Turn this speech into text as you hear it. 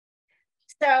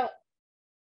So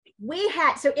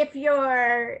so if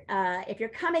you're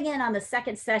coming in on the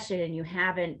second session and you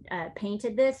haven't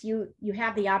painted this, you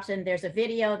have the option. There's a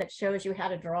video that shows you how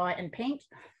to draw and paint.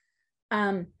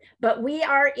 But we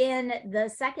are in the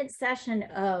second session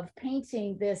of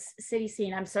painting this city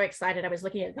scene. I'm so excited. I was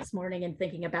looking at it this morning and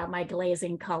thinking about my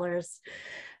glazing colors.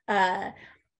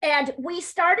 And we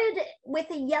started with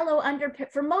a yellow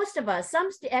underpaint for most of us.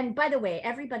 And by the way,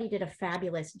 everybody did a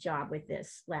fabulous job with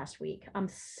this last week.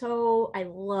 I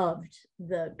loved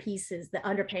the pieces, the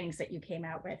underpaintings that you came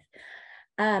out with.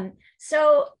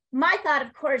 So my thought,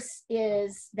 of course,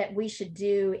 is that we should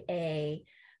do a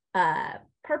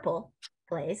purple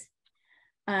glaze.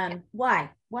 Why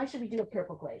should we do a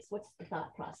purple glaze? What's the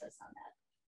thought process on that?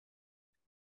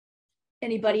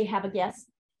 Anybody have a guess?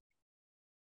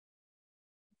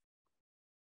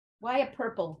 Why a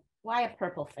purple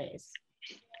phase?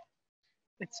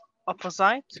 It's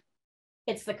opposite.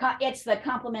 It's the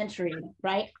complementary,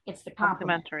 right? It's the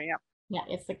complementary, yeah. Yeah,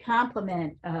 it's the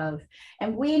complement of,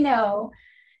 and we know,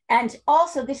 and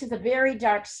also this is a very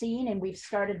dark scene and we've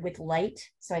started with light.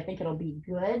 So I think it'll be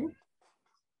good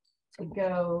to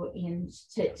go in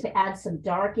to add some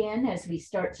dark in as we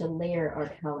start to layer our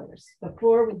colors.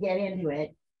 Before we get into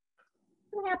it,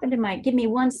 what happened to give me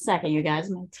 1 second, you guys,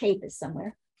 my tape is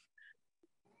somewhere.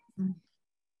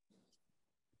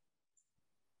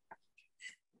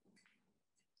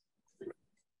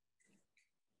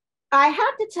 I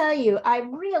have to tell you, I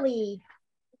think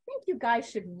you guys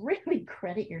should really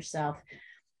credit yourself.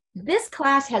 This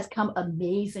class has come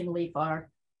amazingly far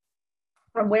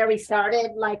from where we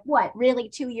started, like what, really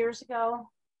 2 years ago?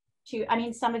 I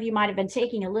mean, some of you might have been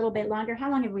taking a little bit longer. How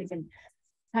long have we been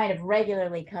kind of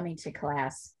regularly coming to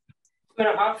class?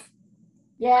 2.5.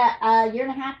 Yeah, a year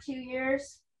and a half, 2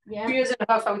 years. Yeah. 2 years and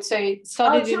a half, I would say.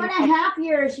 Started 2.5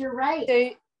 years, you're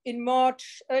right. In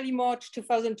March, early March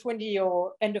 2020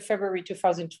 or end of February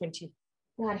 2020.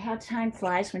 God, how time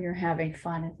flies when you're having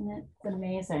fun, isn't it? It's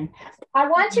amazing. I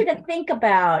want you to think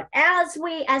about, as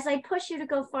I push you to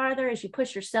go farther, as you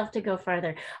push yourself to go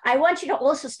farther, I want you to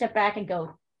also step back and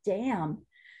go, damn,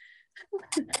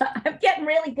 I'm getting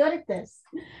really good at this.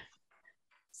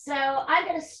 So I'm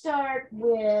going to start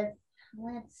with,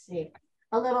 let's see,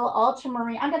 a little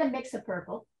ultramarine. I'm going to mix a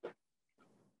purple.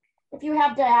 If you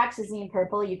have dioxazine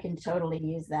purple, you can totally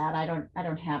use that. I don't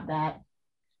have that.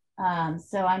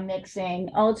 So I'm mixing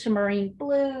ultramarine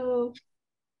blue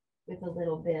with a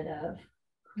little bit of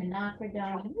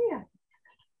quinacridone. Yeah.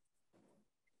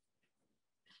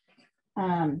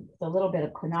 A little bit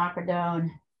of quinacridone.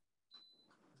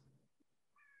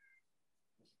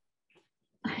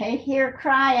 I hear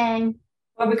crying.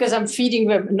 Well, because I'm feeding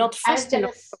them not fast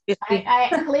enough. I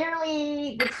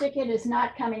clearly the chicken is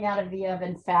not coming out of the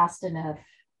oven fast enough.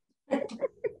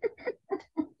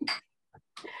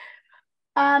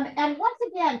 And once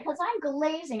again, because I'm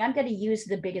glazing, I'm going to use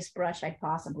the biggest brush I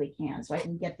possibly can so I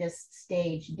can get this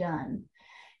stage done.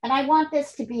 And I want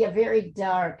this to be a very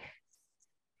dark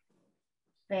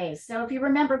phase. So if you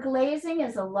remember, glazing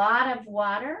is a lot of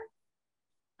water,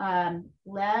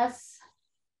 less.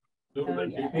 Oh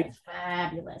yeah, that's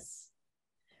fabulous.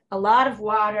 A lot of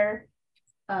water,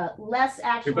 less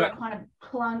actual kind of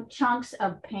chunks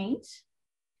of paint.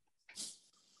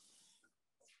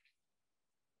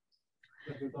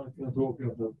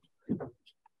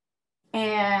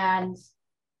 And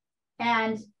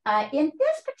in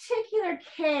this particular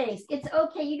case, it's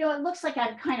okay. You know, it looks like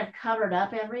I've kind of covered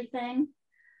up everything,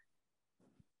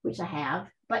 which I have.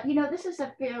 But, you know, this is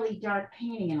a fairly dark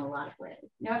painting in a lot of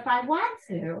ways. Now, if I want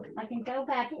to, I can go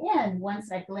back in once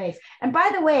I glaze. And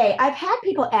by the way, I've had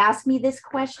people ask me this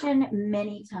question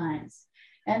many times.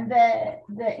 And the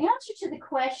answer to the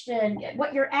question,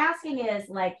 what you're asking is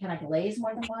like, can I glaze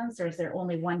more than once, or is there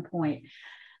only one point?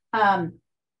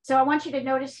 So I want you to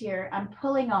notice here, I'm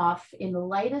pulling off in the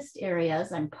lightest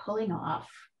areas, I'm pulling off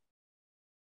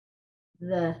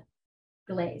the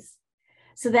glaze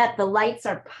so that the lights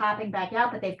are popping back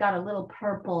out, but they've got a little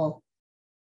purple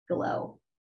glow.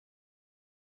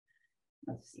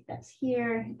 Let's see, that's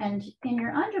here. And in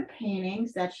your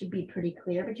underpaintings, that should be pretty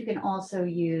clear, but you can also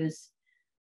use,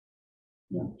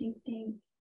 you know, ding, ding.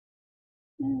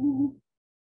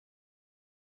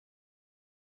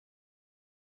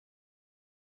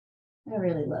 I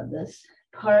really love this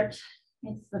part.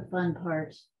 It's the fun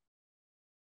part.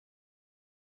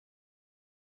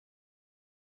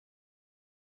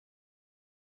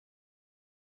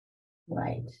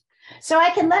 Right. So I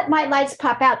can let my lights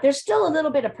pop out. There's still a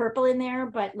little bit of purple in there,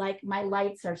 but like my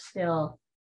lights are still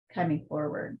coming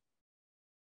forward.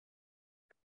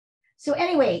 So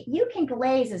anyway, you can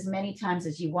glaze as many times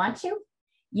as you want to.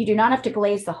 You do not have to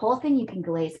glaze the whole thing. You can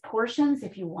glaze portions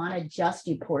if you want to just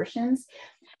do portions.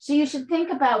 So you should think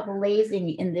about glazing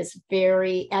in this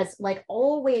as like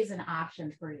always an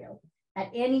option for you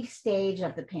at any stage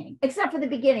of the painting, except for the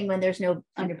beginning when there's no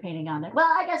underpainting on there. Well,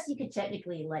 I guess you could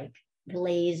technically like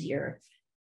glaze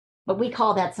but we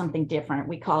call that something different.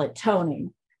 We call it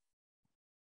toning.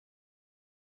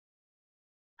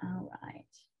 All right.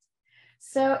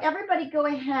 So everybody go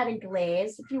ahead and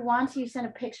glaze. If you want to, send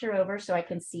a picture over so I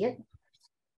can see it.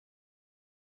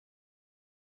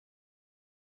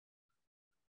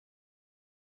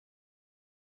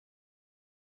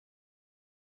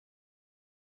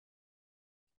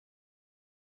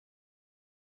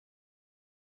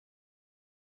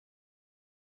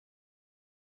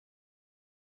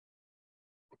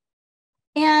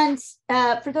 And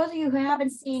for those of you who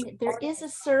haven't seen, there is a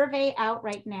survey out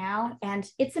right now, and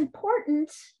it's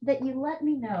important that you let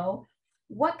me know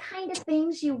what kind of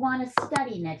things you want to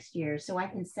study next year so I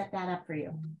can set that up for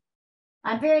you.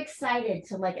 I'm very excited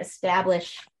to like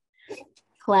establish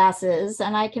classes,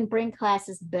 and I can bring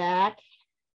classes back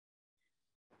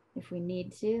if we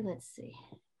need to. Let's see.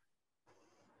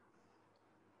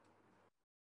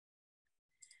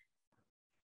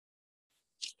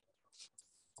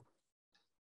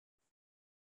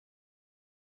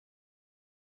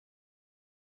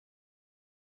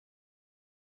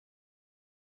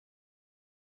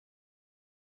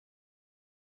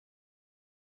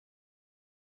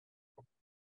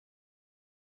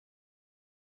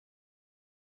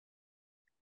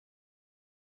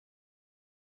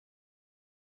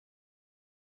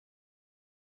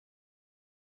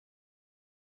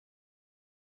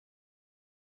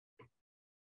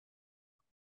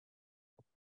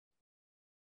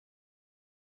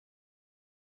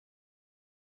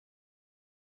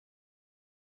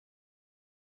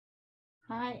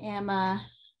 Hi, Emma.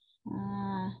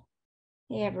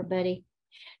 Hey, everybody.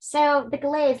 So the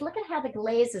glaze, look at how the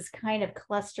glaze is kind of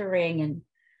clustering and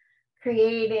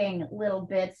creating little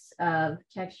bits of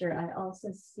texture. I also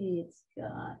see it's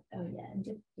got, oh yeah, and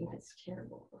just if it's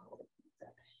terrible for holding things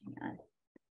up. Hang on.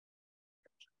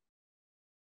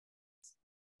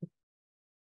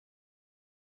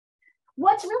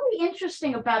 What's really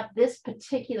interesting about this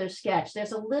particular sketch,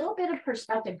 there's a little bit of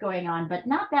perspective going on, but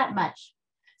not that much.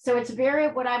 So it's very,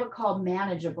 what I would call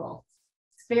manageable.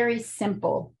 It's very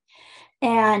simple.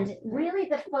 And really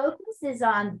the focus is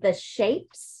on the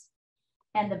shapes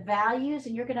and the values.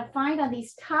 And you're going to find on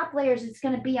these top layers, it's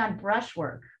going to be on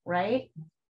brushwork, right?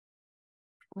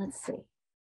 Let's see.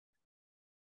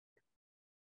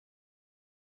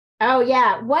 Oh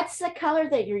yeah. What's the color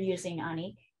that you're using,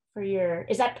 Ani, for your,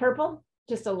 is that purple?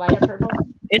 Just a lighter purple?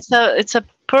 It's a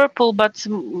purple, but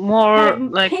more kind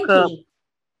of like pinky.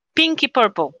 Pinky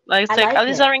purple. Like it's like like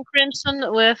alizarin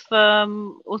crimson with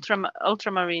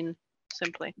ultramarine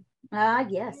simply.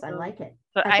 Yes, I like it.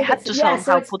 So I had to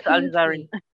somehow put alizarin.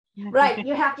 Right,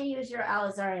 you have to use your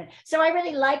alizarin. So I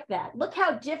really like that. Look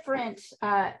how different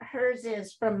hers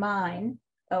is from mine.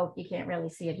 Oh, you can't really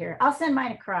see it here. I'll send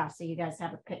mine across so you guys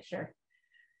have a picture.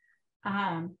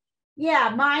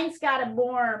 Yeah, mine's got a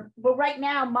more, well, right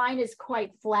now mine is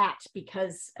quite flat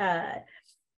because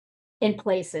in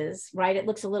places, right, it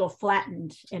looks a little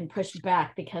flattened and pushed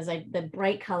back because the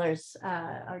bright colors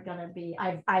are going to be,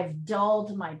 I've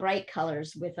dulled my bright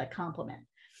colors with a complement.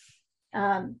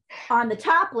 On the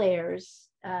top layers,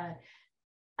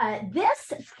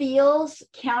 this feels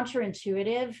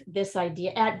counterintuitive, this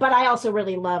idea, but I also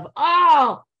really love,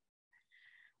 oh,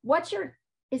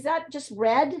 is that just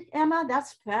red, Emma?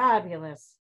 That's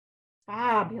fabulous.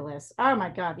 Fabulous. Oh my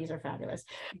God, these are fabulous.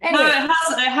 Anyway. No,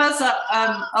 it has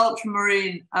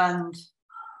ultramarine and,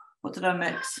 what did I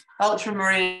mix?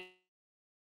 Ultramarine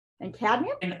and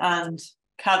cadmium? And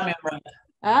cadmium red.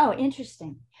 Oh,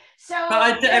 interesting. So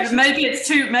but maybe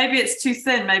it's too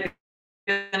thin. Maybe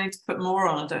I need to put more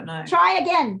on. I don't know. Try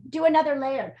again. Do another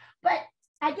layer. But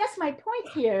I guess my point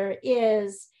here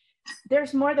is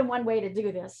there's more than one way to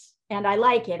do this, and I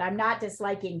like it. I'm not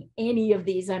disliking any of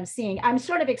these I'm seeing. I'm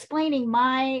sort of explaining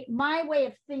my way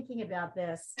of thinking about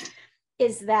this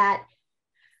is that,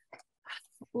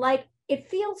 like, it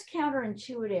feels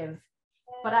counterintuitive,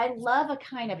 but I love a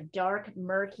kind of dark,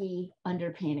 murky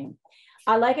underpainting.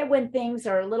 I like it when things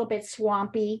are a little bit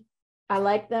swampy. I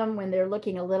like them when they're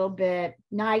looking a little bit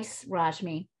nice,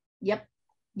 Rashmi. Yep,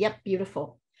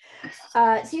 beautiful.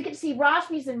 So you can see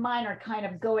Rashmi's and mine are kind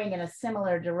of going in a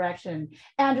similar direction.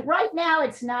 And right now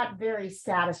it's not very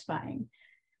satisfying,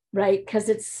 right? Because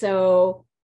it's so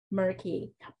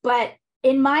murky. But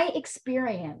in my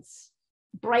experience,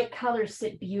 bright colors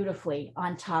sit beautifully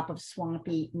on top of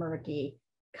swampy, murky.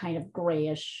 kind of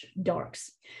grayish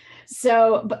darks.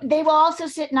 So, but they will also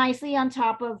sit nicely on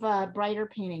top of brighter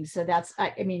paintings. So that's,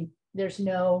 I mean, there's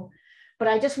no, but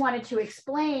I just wanted to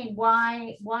explain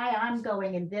why I'm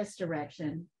going in this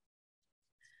direction.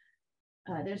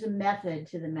 There's a method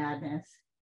to the madness.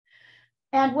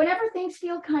 And whenever things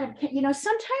feel kind of, you know,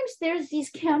 sometimes there's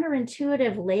these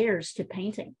counterintuitive layers to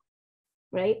painting,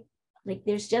 right? Like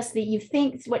there's just the, you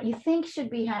think what you think should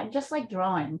be, just like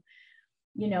drawing,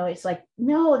 you know, it's like,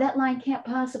 no, that line can't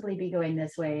possibly be going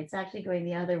this way. It's actually going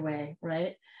the other way,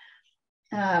 right?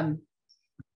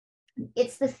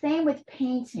 It's the same with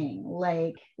painting,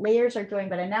 like layers are going,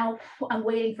 but now I'm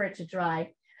waiting for it to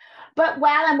dry. But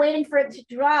while I'm waiting for it to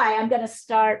dry, I'm going to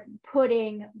start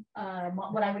putting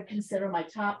what I would consider my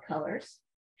top colors.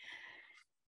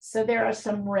 So there are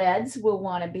some reds we'll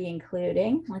want to be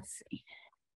including. Let's see.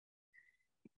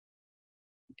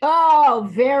 Oh,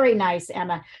 very nice,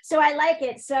 Emma. So I like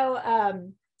it. So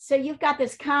so you've got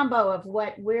this combo of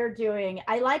what we're doing.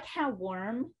 I like how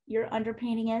warm your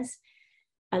underpainting is.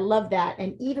 I love that.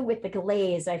 And even with the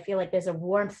glaze, I feel like there's a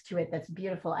warmth to it that's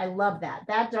beautiful. I love that.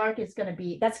 That dark is going to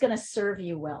be, that's going to serve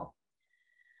you well.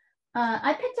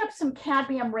 I picked up some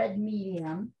cadmium red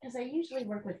medium because I usually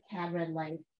work with cad red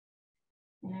light.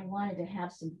 And I wanted to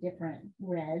have some different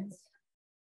reds.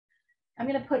 I'm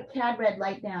going to put cad red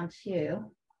light down too.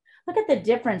 Look at the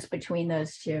difference between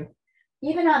those two.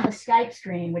 Even on the Skype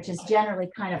screen, which is generally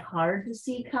kind of hard to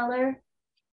see color,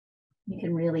 you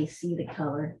can really see the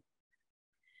color.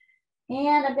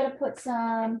 And I'm going to put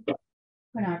some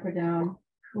quinacridone.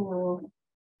 Cool.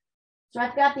 So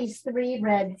I've got these 3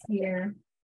 reds here.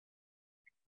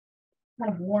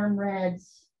 Kind of warm reds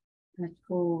and a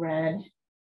cool red.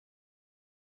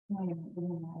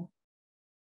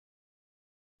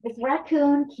 This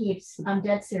raccoon keeps, I'm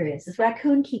dead serious. This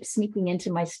raccoon keeps sneaking into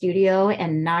my studio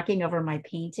and knocking over my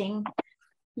painting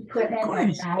equipment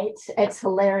at night. It's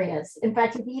hilarious. In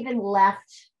fact, he even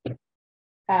left.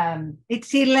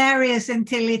 It's hilarious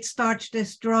until it starts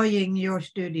destroying your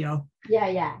studio.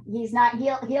 Yeah. He's not,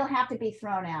 he'll have to be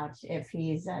thrown out if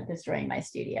he's destroying my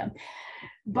studio.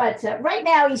 But right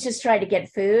now he's just trying to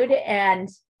get food. And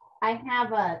I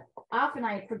have often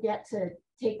I forget to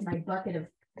take my bucket of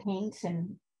paint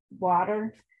and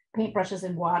water, paintbrushes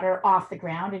and water off the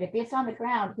ground. And if it's on the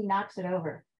ground, he knocks it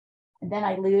over. And then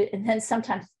I lose, and then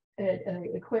sometimes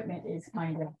equipment is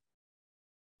kind of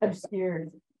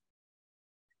obscured.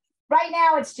 Right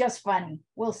now, it's just funny.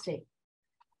 We'll see.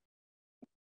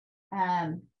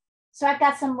 So I've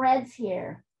got some reds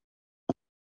here.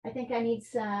 I think I need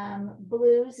some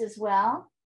blues as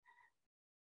well.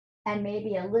 And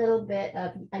maybe a little bit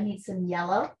of, I need some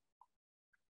yellow.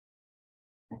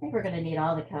 I think we're going to need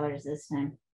all the colors this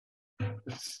time.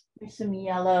 There's some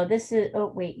yellow. This is, oh,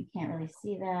 wait, you can't really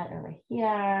see that over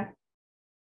here.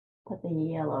 Put the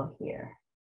yellow here.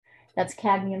 That's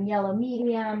cadmium yellow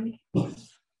medium.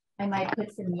 I might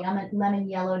put some lemon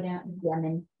yellow down,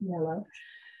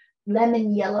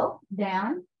 lemon yellow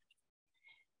down.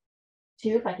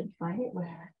 Too, if I can find it, where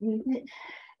I use it.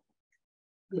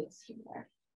 Yes, here.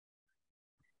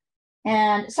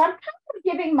 And so I'm kind of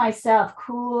giving myself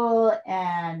cool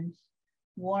and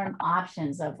warm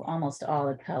options of almost all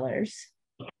the colors.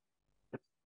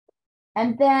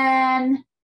 And then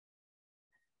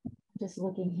just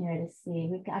looking here to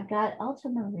see, I've got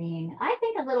ultramarine. I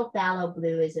think a little phthalo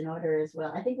blue is in order as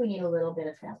well. I think we need a little bit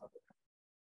of phthalo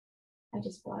blue. I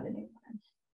just bought a new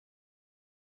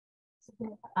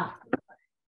one.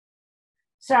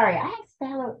 Sorry, I have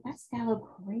phthalo, that's phthalo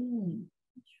green.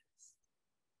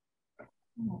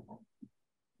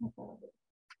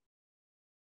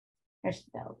 There's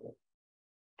phthalo blue.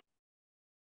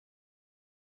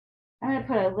 I'm going to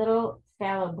put a little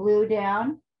phthalo blue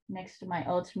down next to my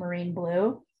ultramarine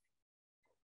blue.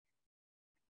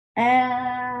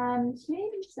 And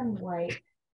maybe some white.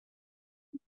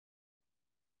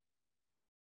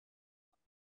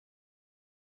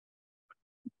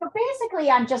 So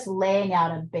basically, I'm just laying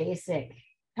out a basic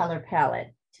color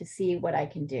palette to see what I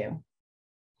can do.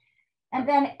 And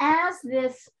then as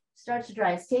this starts to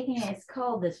dry, it's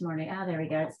cold this morning. Oh, there we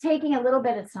go. It's taking a little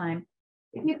bit of time.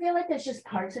 If you feel like there's just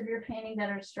parts of your painting that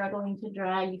are struggling to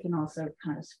dry, you can also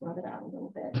kind of scrub it out a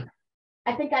little bit.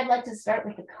 I think I'd like to start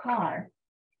with the car.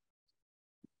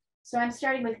 So I'm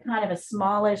starting with kind of a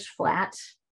smallish flat.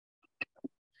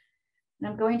 And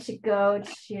I'm going to go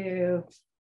to,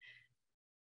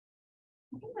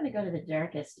 I'm going to go to the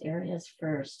darkest areas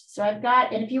first. So I've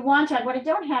got, and if you want to, what I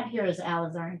don't have here is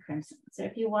alizarin crimson. So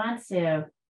if you want to,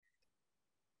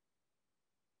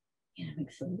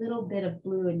 mix a little bit of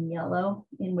blue and yellow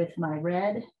in with my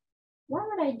red. Why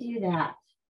would I do that?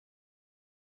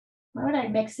 Why would I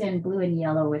mix in blue and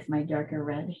yellow with my darker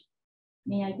red?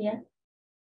 Any idea?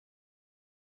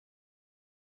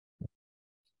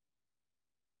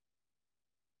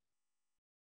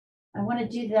 I want to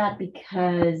do that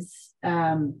because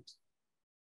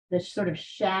the sort of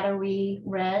shadowy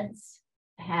reds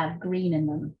have green in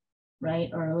them, right?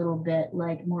 Or a little bit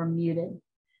like more muted.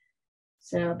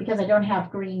 So because I don't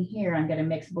have green here, I'm going to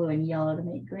mix blue and yellow to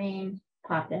make green,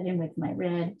 pop that in with my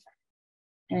red.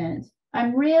 And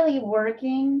I'm really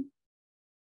working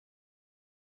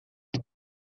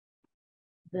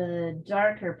the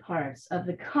darker parts of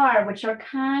the car, which are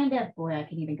kind of, boy, I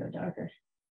can even go darker.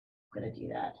 I'm going to do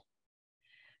that.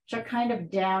 Which are kind of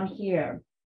down here.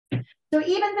 So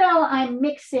even though I'm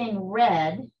mixing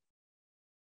red,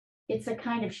 it's a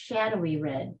kind of shadowy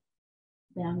red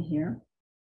down here.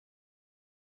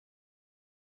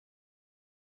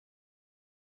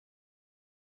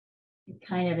 It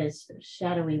kind of is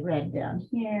shadowy red down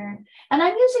here. And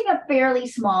I'm using a fairly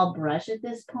small brush at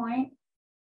this point.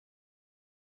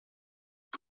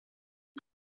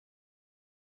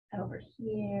 Over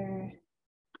here.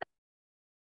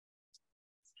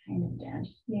 It's kind of down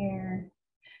here.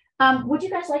 Would you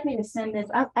guys like me to send this?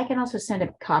 I can also send a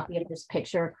copy of this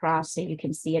picture across so you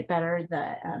can see it better,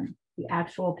 the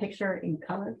actual picture in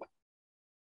color.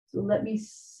 So let me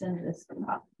send this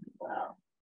copy as well.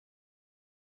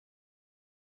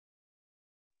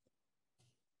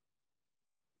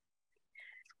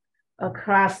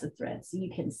 Across the thread so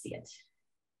you can see it.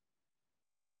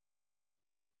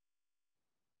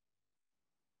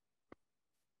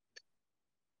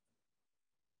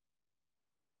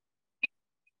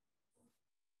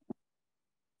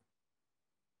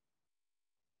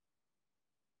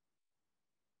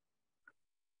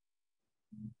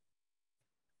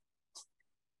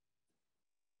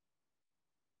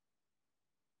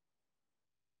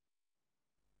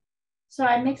 So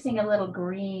I'm mixing a little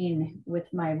green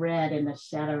with my red in the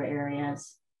shadow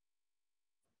areas.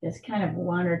 There's kind of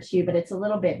one or two, but it's a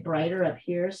little bit brighter up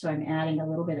here. So I'm adding a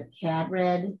little bit of cad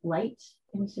red light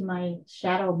into my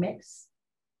shadow mix.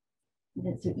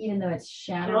 So even though it's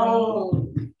shadowy.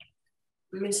 Oh,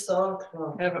 missed out.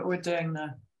 Yeah, but we're doing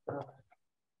that.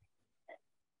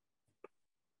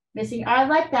 Missing, I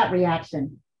like that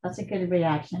reaction. That's a good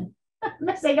reaction.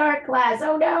 Missing art class,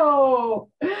 oh no.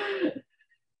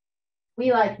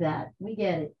 We like that, we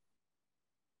get it.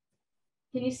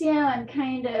 Can you see how I'm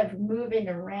kind of moving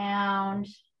around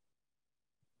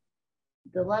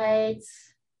the lights,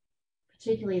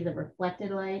 particularly the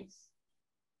reflected lights?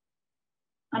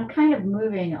 I'm kind of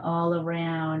moving all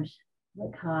around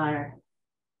the car.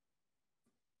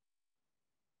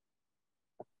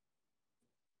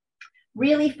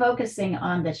 Really focusing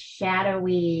on the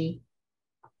shadowy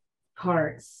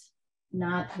parts,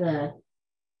 not the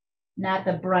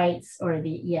brights or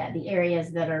the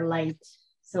areas that are light.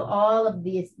 So all of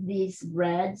these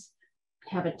reds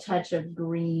have a touch of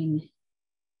green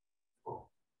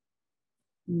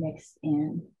mixed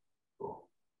in.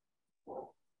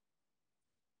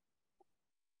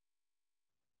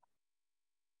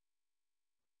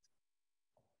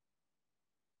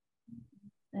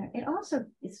 It also,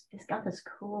 it's got this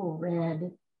cool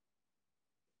red,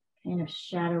 kind of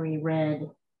shadowy red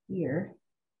here.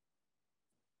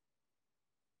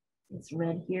 It's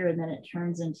red here and then it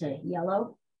turns into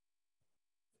yellow.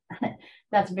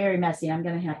 That's very messy. I'm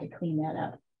going to have to clean that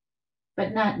up,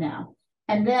 but not now.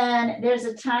 And then there's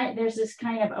this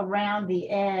kind of around the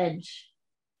edge.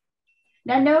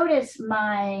 Now notice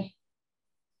my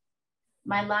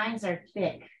lines are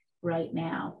thick right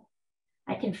now.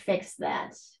 I can fix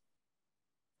that.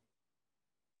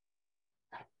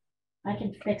 I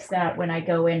can fix that when I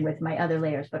go in with my other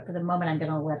layers, but for the moment, I'm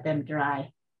going to let them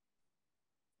dry.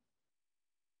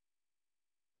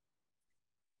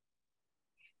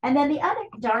 And then the other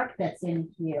dark that's in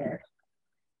here.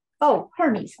 Oh,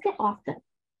 Hermes, get off the.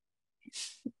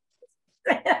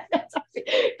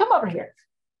 Come over here.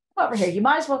 Come over here. You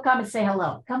might as well come and say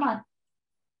hello. Come on.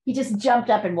 He just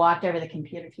jumped up and walked over the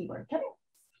computer keyboard. Come here.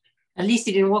 At least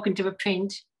he didn't walk into a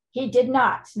print. He did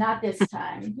not this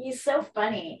time. He's so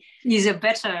funny. He's a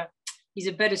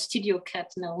better studio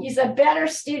cat now. He's a better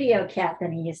studio cat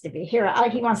than he used to be. Here,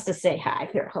 he wants to say hi.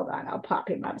 Here, hold on. I'll pop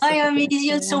him up. Hi, Hermes.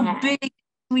 You're so big,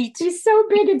 sweet. He's so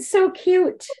big and so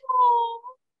cute.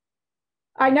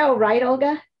 I know, right,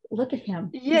 Olga? Look at him.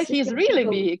 Yeah, he's really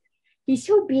big. He's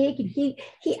so big, and he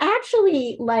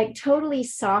actually like totally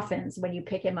softens when you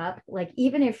pick him up. Like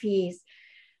even if he's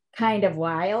kind of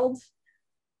wild,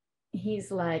 he's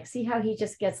like, see how he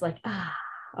just gets like,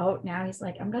 oh, now he's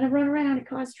like, I'm gonna run around and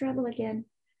cause trouble again.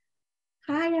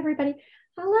 Hi, everybody.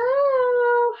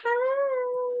 Hello,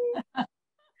 hi.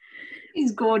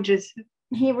 He's gorgeous.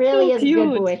 He really So is a good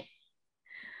cute. boy.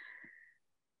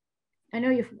 I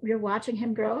know you're watching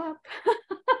him grow up.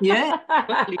 Yeah.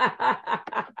 Totally.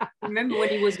 Remember when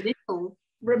he was little?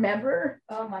 Remember?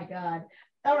 Oh my God.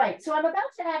 All right, so I'm about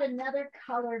to add another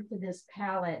color to this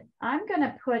palette. I'm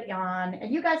gonna put on,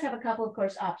 and you guys have a couple, of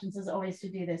course, options as always to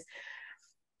do this.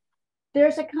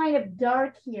 There's a kind of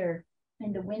dark here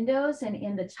in the windows and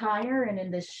in the tire and in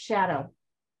the shadow.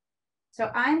 So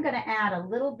I'm gonna add a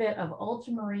little bit of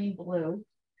ultramarine blue.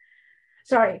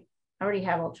 Sorry, I already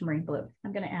have ultramarine blue.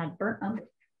 I'm gonna add burnt umber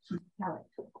to the palette.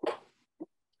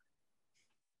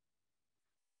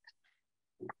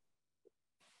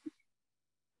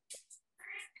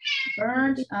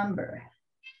 Burnt umber.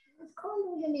 It's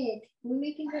cold, isn't it? We're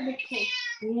making a bit cold.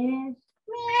 Yes.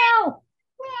 Meow.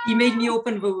 He made me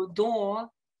open the door,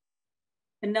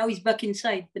 and now he's back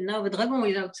inside. But now the dragon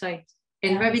is outside,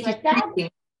 and And Rabbit he's is like, "Dad."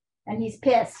 sleeping. And he's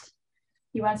pissed.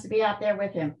 He wants to be out there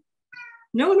with him.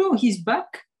 No, he's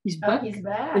back. He's Oh, back. he's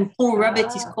back. And poor Rabbit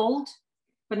is Ah. cold.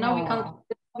 But now we can't Oh,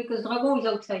 because Dragon is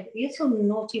outside. He's so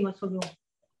naughty, my son. you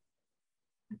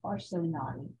are so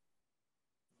naughty.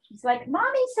 She's like,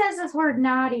 Mommy says this word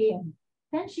naughty. And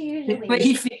then she usually But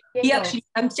he giggles. actually,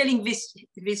 I'm telling this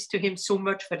to him so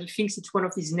much that he thinks it's one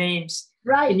of his names.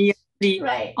 Right. And he actually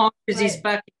Right. answers his right.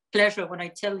 back with pleasure when I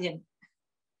tell him.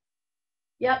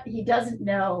 Yep, he doesn't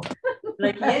know.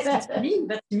 Like, yes, it's me,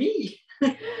 that's me.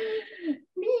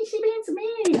 Me, she means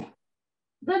me.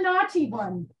 The naughty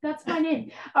one. That's my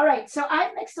name. All right, so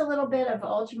I mixed a little bit of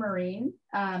ultramarine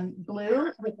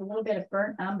blue with a little bit of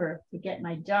burnt umber to get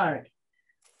my dark.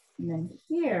 And then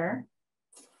here,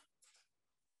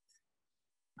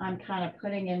 I'm kind of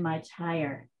putting in my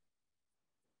tire.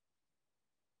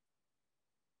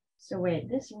 So wait,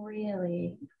 this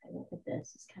really, if I look at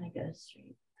this kind of goes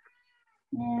straight.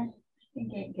 Yeah, I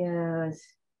think it goes,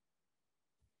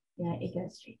 yeah, it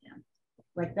goes straight down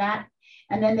like that.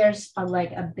 And then there's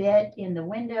like a bit in the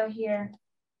window here.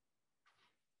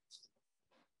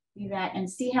 Do that and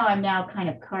see how I'm now kind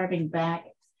of carving back.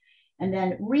 And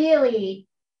then really,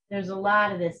 there's a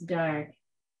lot of this dark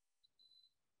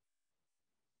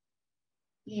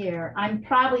here.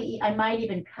 I might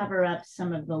even cover up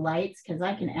some of the lights because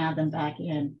I can add them back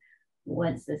in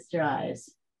once this dries.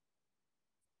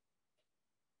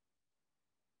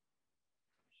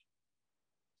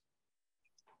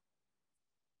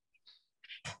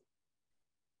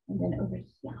 And then over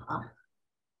here.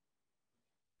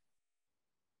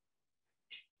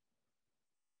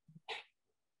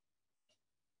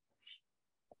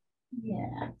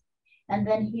 Yeah, and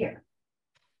then here,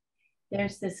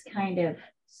 there's this kind of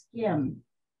skim.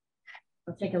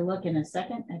 I'll take a look in a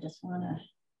second. I just want to,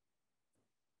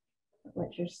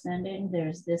 what you're sending,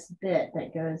 there's this bit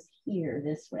that goes here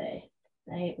this way,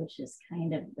 right? Which is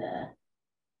kind of the,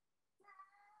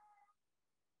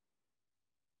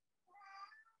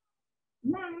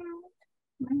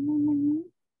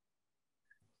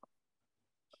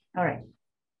 all right.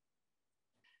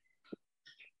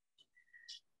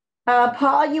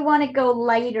 Paul, you want to go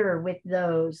lighter with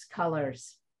those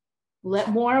colors. Let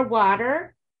more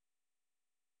water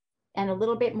and a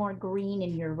little bit more green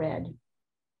in your red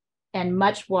and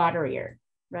much waterier,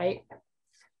 right?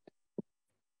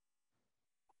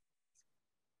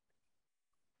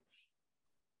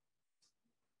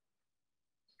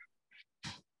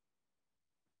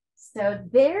 So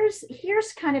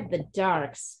here's kind of the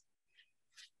darks.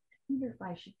 I wonder if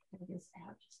I should pull this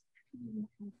out.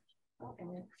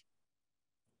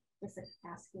 Just a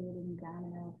cascading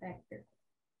domino effect here.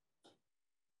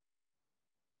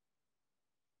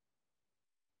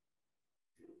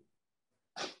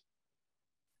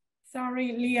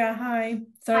 Sorry, Leah. Hi.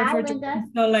 Sorry Hi, for Linda.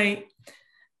 joining so late.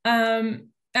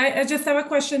 I just have a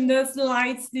question. The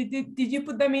slides, did you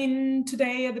put them in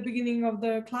today at the beginning of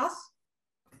the class?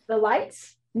 The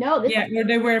lights? No. Yeah, or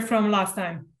they were from last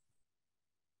time.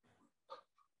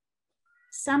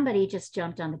 Somebody just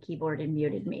jumped on the keyboard and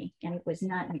muted me, and it was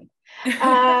not me.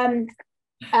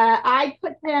 I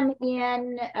put them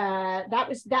in,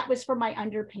 that was for my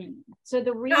underpainting. So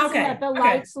the reason that the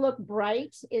lights look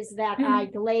bright is that I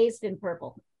glazed in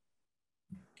purple.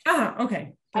 Ah,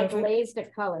 okay. Perfect. I glazed a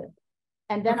color.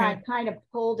 And then I kind of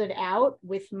pulled it out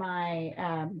with my,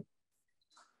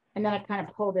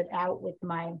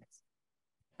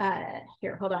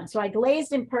 here, hold on. So I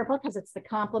glazed in purple because it's the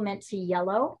complement to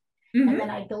yellow. Mm-hmm. And then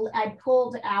I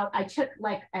pulled out, I took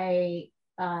like I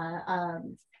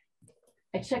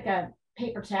took a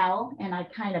paper towel and I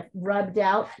kind of rubbed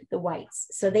out the whites.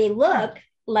 So they look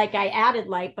like I added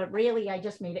light, but really I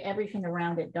just made everything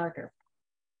around it darker.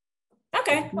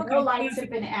 Okay. No lights have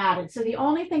been added. So the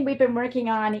only thing we've been working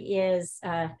on is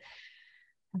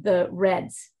the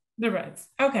reds. The reds.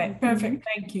 Okay, perfect.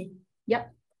 Thank you.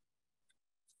 Yep.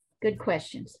 Good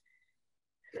questions.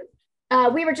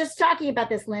 We were just talking about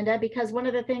this, Linda, because one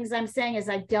of the things I'm saying is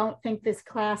I don't think this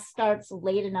class starts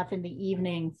late enough in the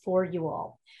evening for you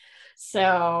all.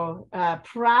 So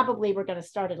probably we're going to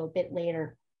start it a bit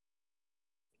later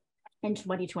in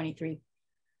 2023.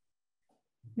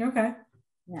 Okay.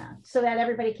 Yeah, so that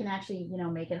everybody can actually, you know,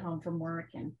 make it home from work.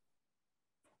 And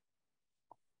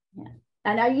yeah,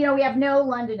 and you know, we have no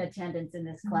London attendance in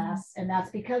this class, and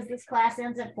that's because this class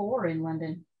ends at 4 in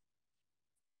London,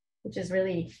 which is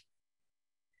really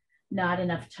not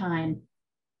enough time.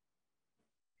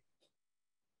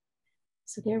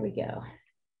 So there we go.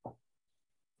 I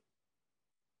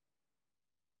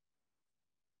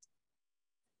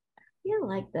feel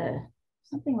like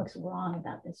something looks wrong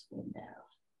about this window.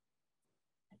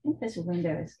 I think this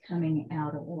window is coming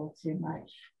out a little too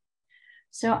much.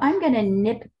 So I'm going to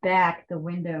nip back the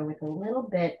window with a little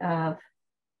bit of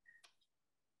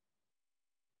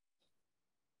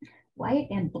white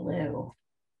and blue.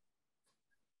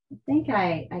 I think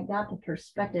I got the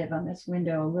perspective on this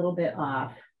window a little bit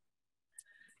off.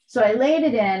 So I laid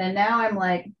it in, and now I'm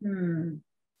like,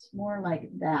 it's more like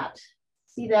that.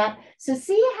 See that? So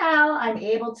see how I'm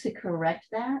able to correct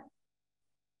that?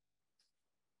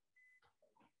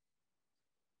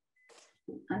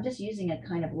 I'm just using a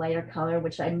kind of lighter color,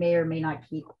 which I may or may not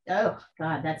keep. Oh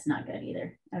God, that's not good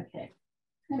either. Okay,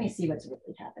 let me see what's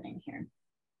really happening here.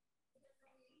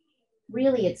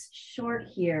 Really, it's short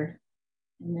here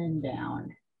and then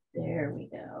down. There we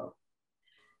go.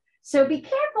 So be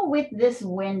careful with this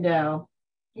window.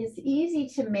 It's easy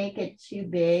to make it too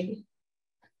big.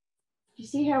 You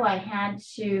see how I had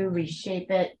to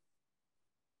reshape it?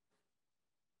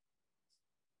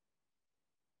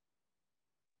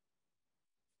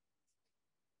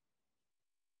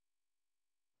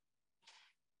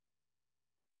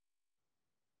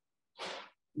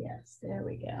 Yes, there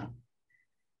we go.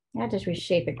 I had to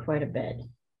reshape it quite a bit.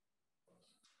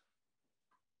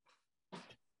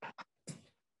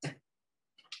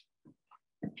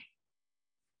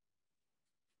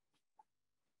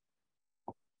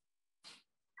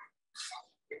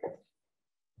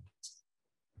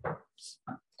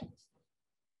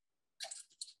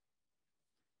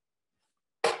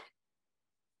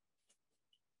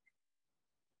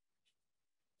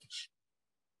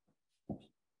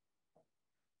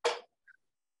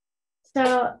 So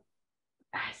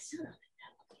I still don't think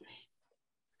that looks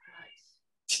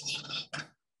right.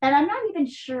 And I'm not even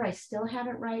sure I still have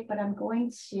it right, but I'm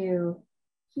going to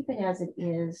keep it as it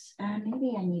is.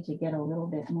 Maybe I need to get a little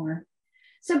bit more.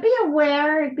 So be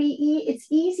aware, it's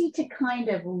easy to kind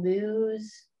of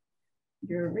lose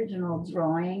your original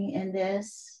drawing in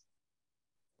this.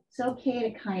 It's okay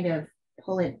to kind of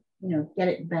pull it, you know, get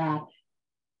it back.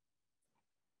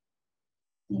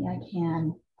 Yeah, I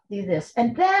can do this.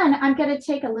 And then I'm going to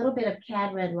take a little bit of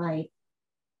CAD red light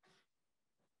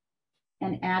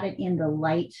and add it in the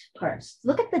light parts.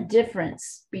 Look at the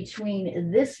difference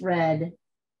between this red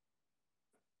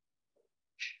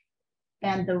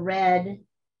and the red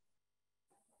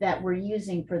that we're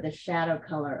using for the shadow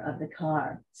color of the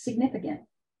car. Significant.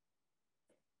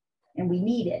 And we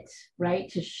need it, right,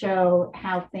 to show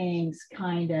how things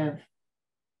kind of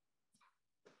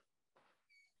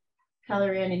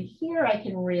color in. And here I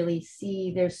can really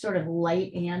see there's sort of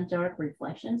light and dark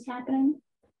reflections happening.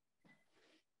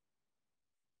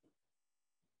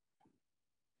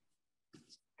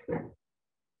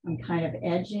 I'm kind of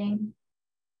edging.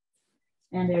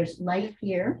 And there's light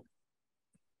here.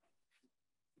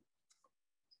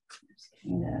 There's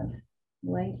kind of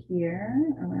light here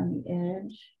around the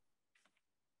edge.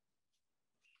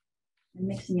 I'm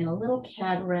mixing in a little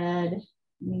CAD red,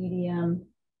 medium.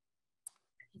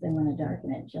 I'm going to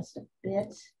darken it just a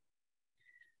bit.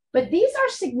 But these are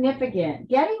significant.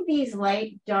 Getting these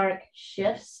light dark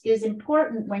shifts is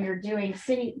important when you're doing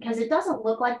city, because it doesn't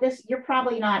look like this. You're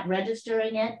probably not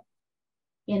registering it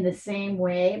in the same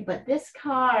way, but this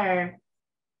car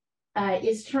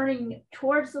is turning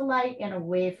towards the light and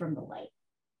away from the light.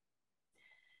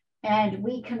 And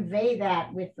we convey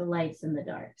that with the lights and the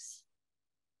darks.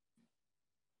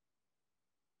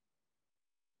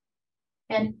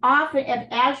 And often,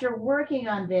 as you're working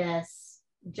on this,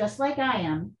 just like I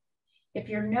am, if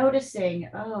you're noticing,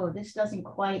 oh, this doesn't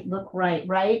quite look right,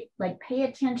 right? Like pay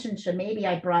attention to maybe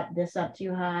I brought this up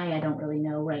too high. I don't really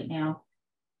know right now.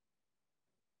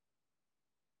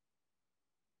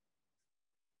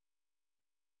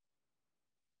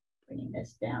 Bringing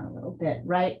this down a little bit,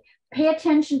 right? Pay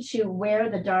attention to where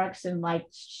the darks and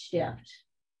lights shift,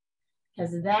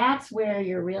 because that's where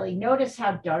you're really, notice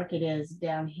how dark it is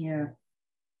down here.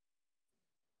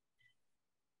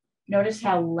 Notice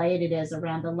how light it is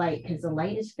around the light because the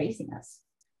light is facing us.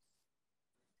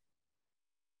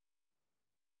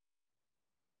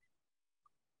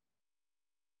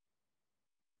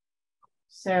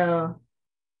 So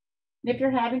if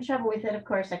you're having trouble with it, of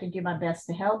course, I can do my best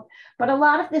to help. But a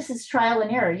lot of this is trial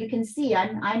and error. You can see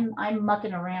I'm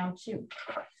mucking around too.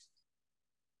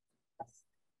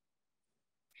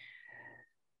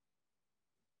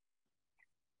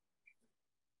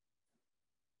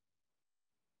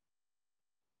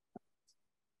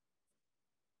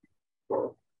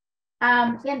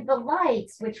 And the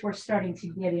lights, which we're starting to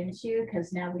get into,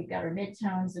 because now we've got our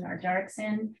midtones and our darks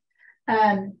in,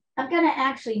 I'm going to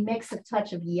actually mix a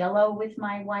touch of yellow with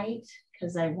my white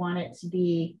because I want it to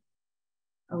be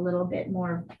a little bit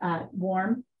more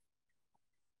warm.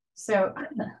 So,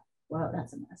 well,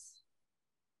 that's a mess.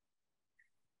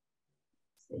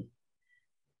 Let's see.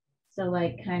 So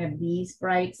like kind of these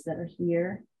brights that are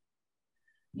here,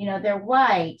 you know, they're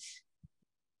white.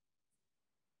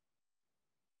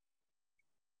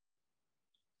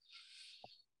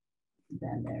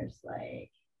 Then there's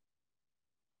like,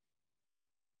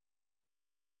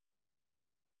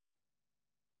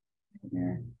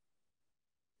 and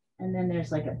then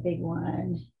there's like a big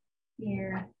one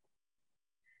here.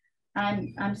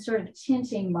 I'm sort of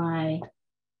tinting my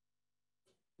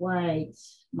white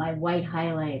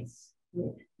highlights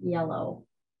with yellow.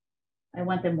 I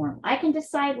want them warm. I can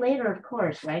decide later, of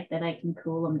course, right, that I can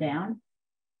cool them down.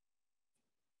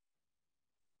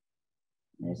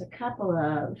 There's a couple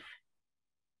of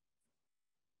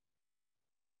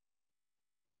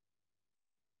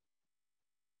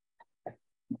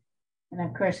and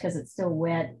of course, because it's still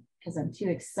wet, because I'm too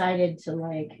excited to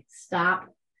like stop.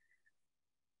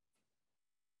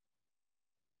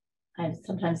 I'm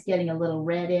sometimes getting a little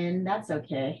red in. That's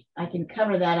okay. I can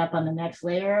cover that up on the next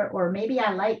layer, or maybe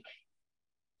I like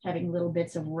having little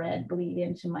bits of red bleed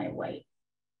into my white.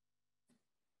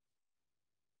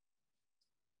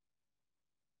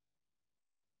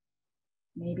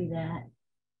 Maybe that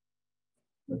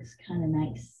looks kind of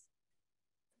nice.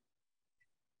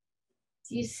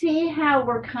 So you see how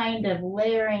we're kind of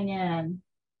layering in.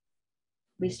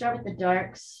 We start with the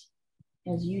darks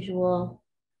as usual,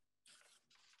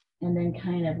 and then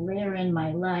kind of layer in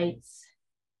my lights.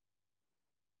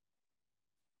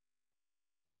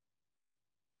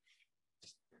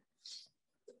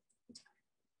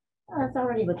 Oh, it's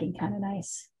already looking kind of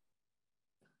nice.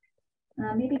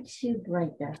 Maybe too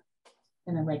bright though.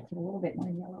 And I like a little bit more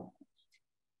yellow.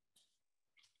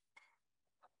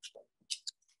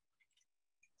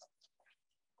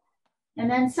 And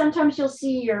then sometimes you'll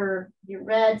see your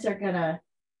reds are gonna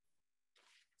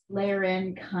layer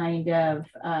in kind of,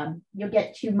 you'll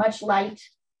get too much light,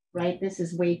 right?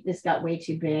 This got way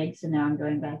too big. So now I'm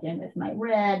going back in with my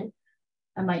red.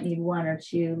 I might need 1 or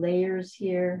 2 layers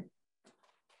here.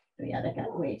 Oh yeah, that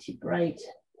got way too bright.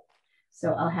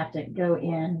 So I'll have to go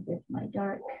in with my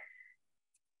dark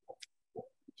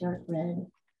red.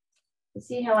 You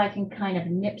see how I can kind of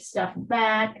nip stuff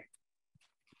back.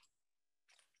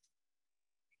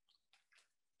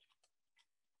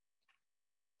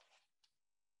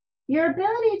 Your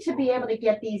ability to be able to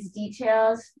get these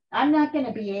details, I'm not going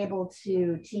to be able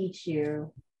to teach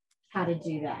you how to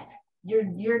do that.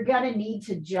 You're going to need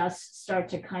to just start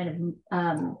to kind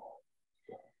of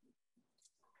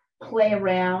play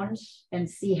around and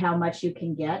see how much you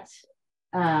can get.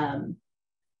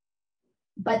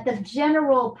 But the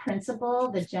general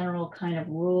principle, the general kind of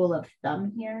rule of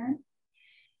thumb here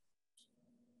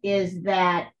is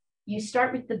that you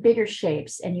start with the bigger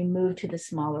shapes and you move to the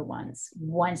smaller ones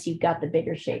once you've got the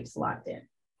bigger shapes locked in.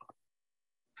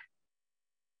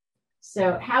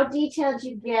 So how detailed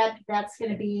you get, that's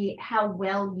going to be how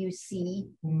well you see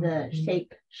the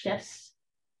shape shifts.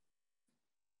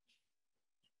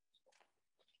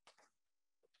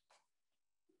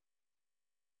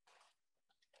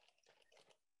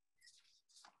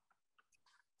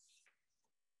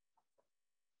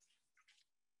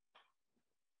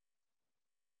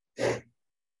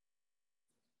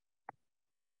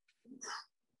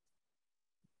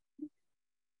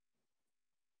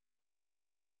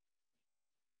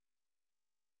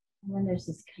 And then there's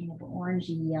this kind of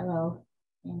orangey yellow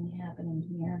thing happening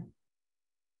here.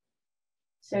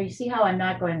 So you see how I'm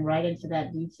not going right into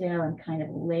that detail and kind of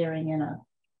layering in a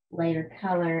lighter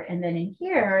color. And then in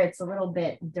here, it's a little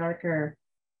bit darker.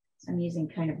 So I'm using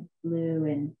kind of blue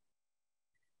and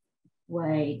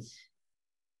white.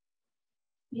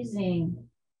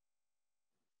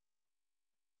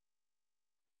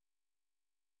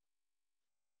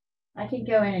 I could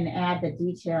go in and add the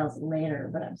details later,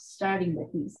 but I'm starting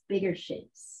with these bigger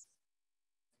shapes.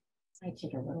 I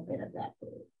take a little bit of that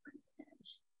blue.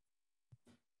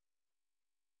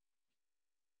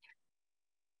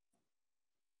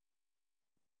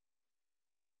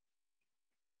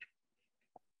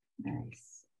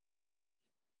 Nice.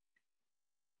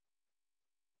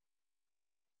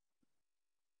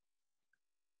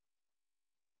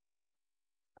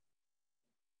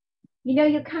 You know,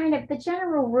 you kind of, the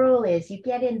general rule is you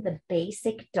get in the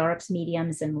basic darks,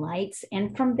 mediums, and lights,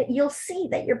 and from the, you'll see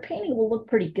that your painting will look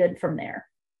pretty good from there.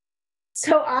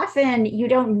 So often you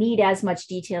don't need as much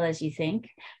detail as you think,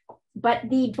 but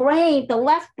the brain, the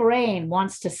left brain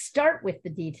wants to start with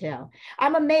the detail.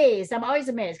 I'm amazed. I'm always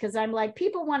amazed because I'm like,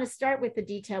 people want to start with the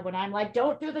detail when I'm like,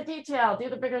 don't do the detail, do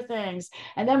the bigger things.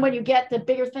 And then when you get the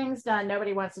bigger things done,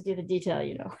 nobody wants to do the detail,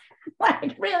 you know,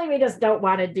 like really, we just don't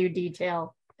want to do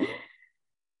detail.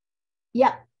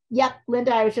 Yep,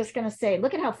 Linda, I was just going to say,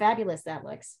 look at how fabulous that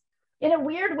looks. In a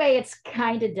weird way, it's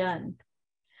kind of done.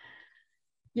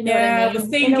 You know what I mean? I was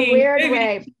thinking, in a weird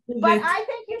way. But I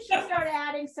think you should start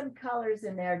adding some colors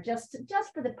in there just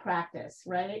for the practice,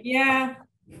 right? Yeah.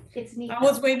 It's neat. I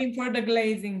was waiting for the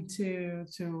glazing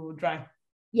to dry.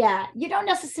 Yeah, you don't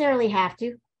necessarily have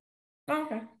to.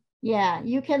 Okay. Yeah,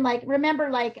 you can like, remember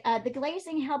like the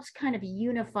glazing helps kind of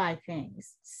unify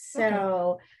things. So,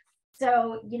 okay.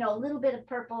 So, you know, a little bit of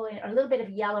purple or a little bit of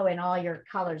yellow in all your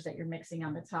colors that you're mixing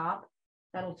on the top,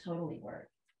 that'll totally work.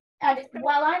 And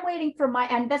while I'm waiting for my,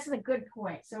 and this is a good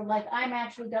point. So like, I'm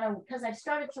actually gonna, because I've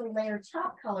started to layer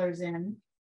top colors in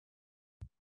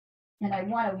and I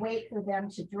want to wait for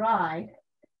them to dry.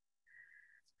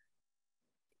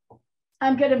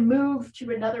 I'm gonna move to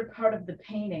another part of the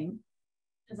painting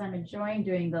because I'm enjoying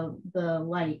doing the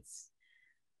lights.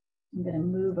 I'm gonna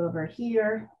move over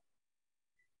here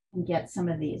and get some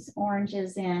of these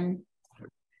oranges in.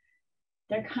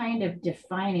 They're kind of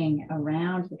defining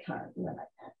around the color.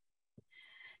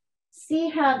 See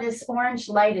how this orange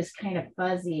light is kind of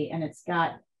fuzzy and it's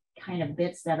got kind of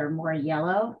bits that are more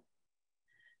yellow.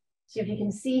 So if you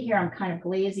can see here, I'm kind of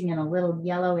glazing in a little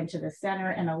yellow into the center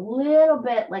and a little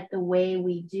bit like the way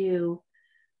we do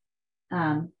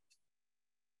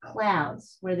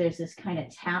clouds, where there's this kind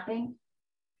of tapping.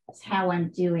 That's how I'm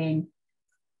doing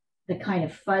the kind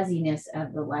of fuzziness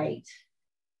of the light.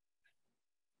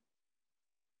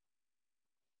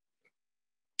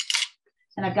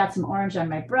 And I've got some orange on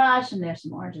my brush and there's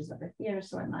some oranges over here,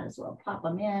 so I might as well pop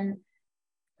them in.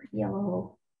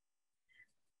 Yellow.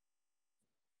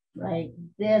 Right,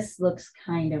 this looks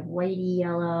kind of whitey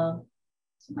yellow.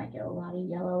 So I might get a lot of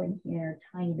yellow in here,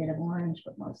 tiny bit of orange,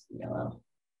 but mostly yellow.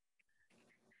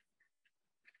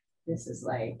 This is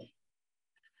like,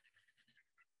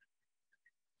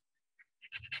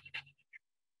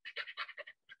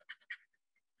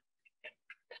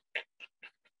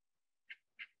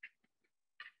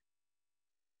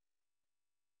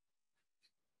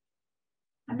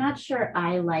 I'm not sure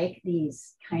I like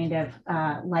these kind of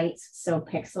lights so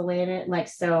pixelated,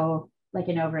 like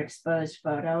an overexposed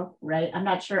photo, right? I'm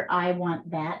not sure I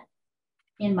want that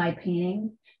in my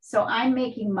painting. So I'm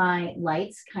making my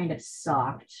lights kind of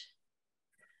soft,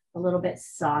 a little bit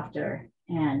softer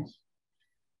and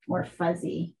more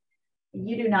fuzzy.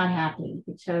 You do not have to, you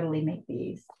could totally make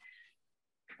these.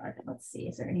 Let's see,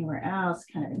 is there anywhere else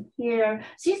kind of in here?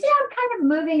 So you see I'm kind of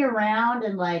moving around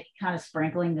and like kind of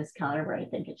sprinkling this color where I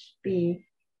think it should be.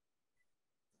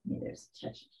 Maybe there's a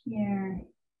touch here.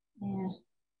 Yeah.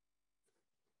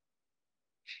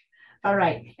 All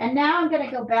right, and now I'm gonna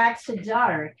go back to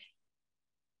dark.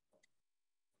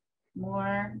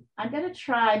 More, I'm gonna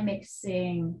try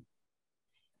mixing,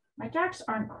 my darks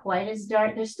aren't quite as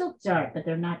dark. They're still dark, but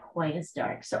they're not quite as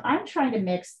dark. So I'm trying to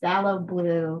mix phthalo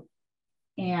blue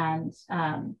and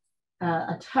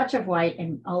a touch of white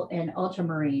and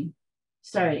ultramarine,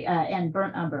 and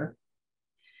burnt umber.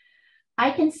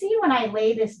 I can see when I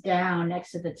lay this down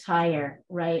next to the tire,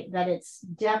 right, that it's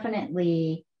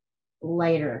definitely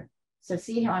lighter. So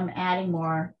see how I'm adding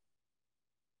more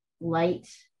light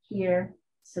here,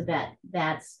 so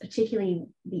that's particularly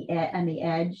on the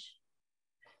edge,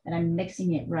 and I'm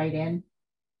mixing it right in.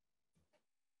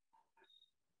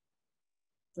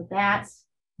 So that's,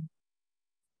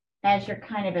 as you're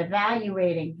kind of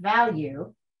evaluating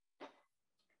value,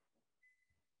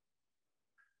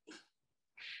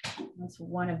 that's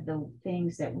one of the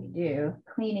things that we do,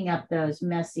 cleaning up those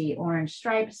messy orange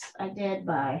stripes I did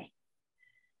by,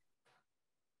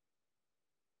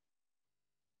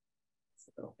 it's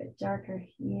a little bit darker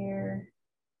here.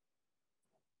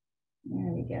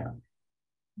 There we go.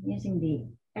 Using the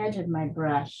edge of my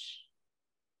brush,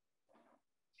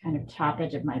 kind of top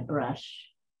edge of my brush.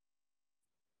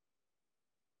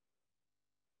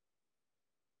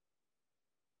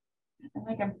 I feel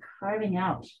like I'm carving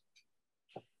out.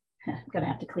 I'm gonna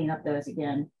have to clean up those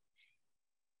again.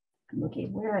 I'm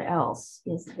looking, where else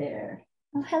is there?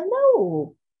 Oh,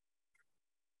 hello.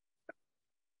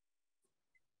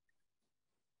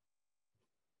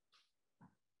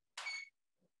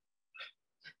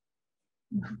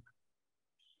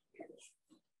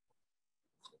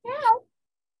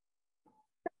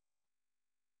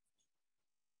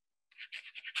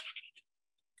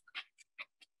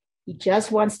 He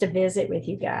just wants to visit with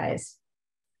you guys.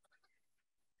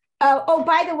 Oh,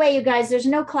 by the way, you guys, there's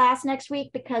no class next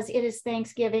week because it is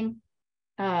Thanksgiving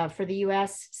for the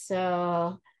US.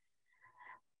 So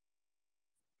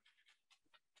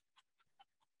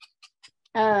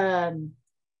I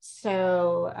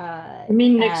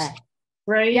mean next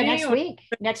Friday? Yeah, next week,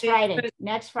 next Friday.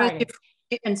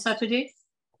 And Saturday?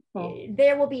 Oh.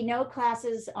 There will be no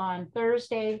classes on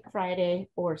Thursday, Friday,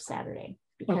 or Saturday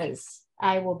because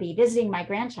I will be visiting my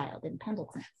grandchild in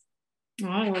Pendleton.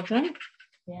 Oh, okay.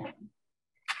 Yeah.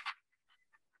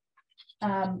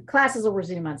 Classes will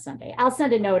resume on Sunday. I'll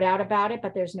send a note out about it,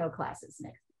 but there's no classes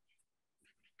next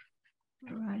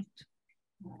week. All right.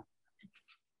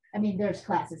 I mean, there's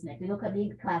classes next. There'll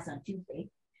be class on Tuesday.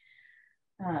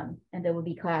 And there will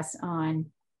be class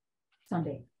on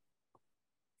Sunday.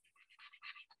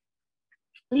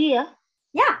 Leah?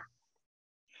 Yeah.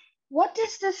 What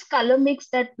is this color mix,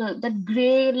 that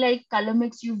gray like color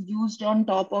mix you've used on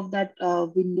top of that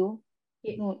window?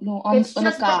 It's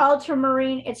just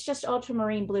ultramarine. It's just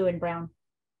ultramarine blue and brown.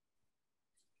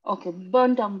 Okay,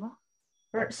 burnt umber.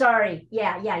 Sorry.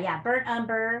 Yeah. Burnt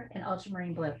umber and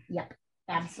ultramarine blue. Yep,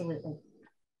 absolutely.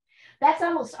 That's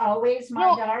almost always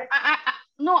my dark.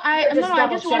 I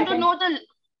just want to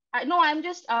know I'm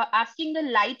just asking the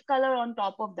light color on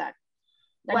top of that.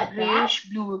 That grayish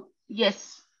blue.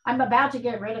 Yes. I'm about to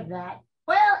get rid of that.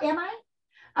 Well, am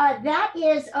I? That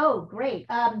is, oh, great.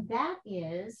 That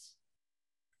is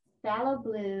phthalo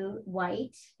blue,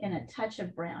 white, and a touch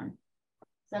of brown.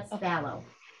 So that's phthalo.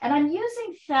 And I'm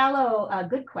using phthalo,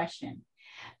 good question.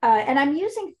 And I'm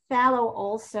using phthalo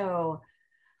also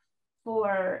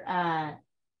for,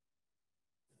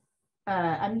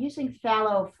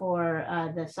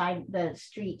 the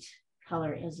street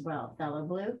color as well, phthalo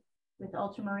blue with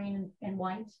ultramarine and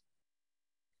white.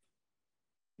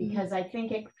 Because I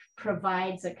think it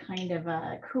provides a kind of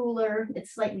a cooler,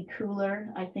 it's slightly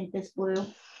cooler, I think, this blue.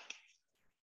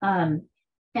 And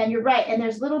you're right, and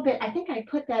there's a little bit, I think I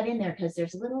put that in there because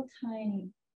there's little tiny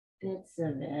bits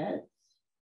of it.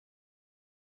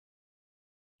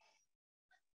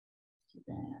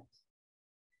 That.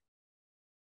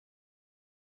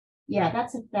 Yeah,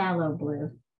 that's a phthalo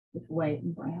blue with white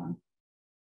and brown.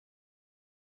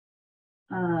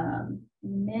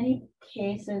 In many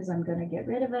cases, I'm going to get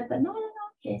rid of it, but not in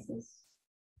all cases.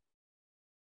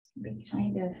 Be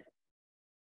kind of,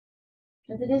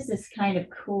 because it is this kind of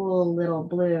cool little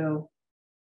blue.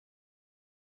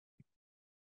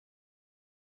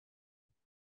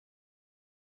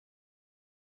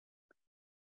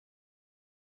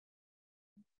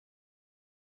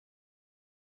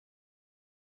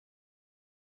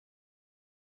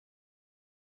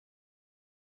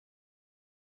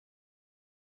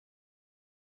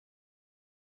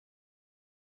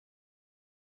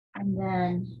 And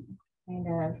then kind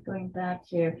of going back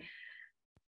to,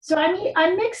 so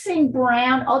I'm mixing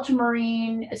brown,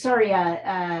 ultramarine, sorry, God,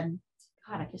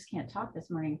 I just can't talk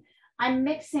this morning. I'm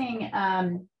mixing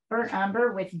burnt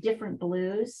umber with different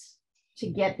blues to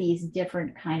get these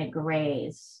different kind of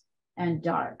grays and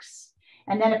darks.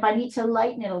 And then if I need to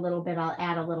lighten it a little bit, I'll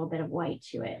add a little bit of white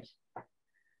to it.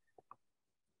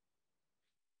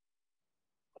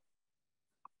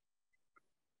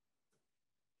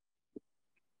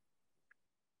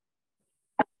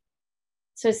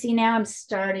 So see, now I'm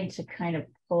starting to kind of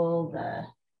pull the,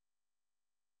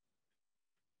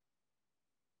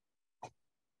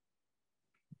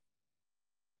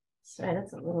 sorry,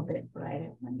 that's a little bit bright, I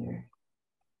wonder.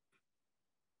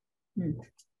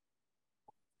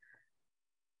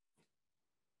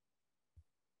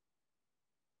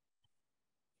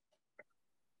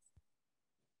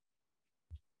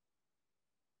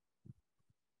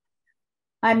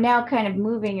 I'm now kind of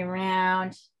moving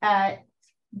around.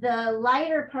 The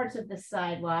lighter parts of the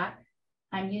sidewalk,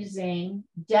 I'm using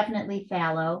definitely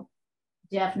phthalo,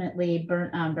 definitely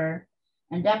burnt umber,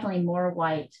 and definitely more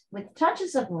white with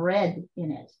touches of red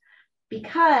in it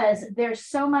because there's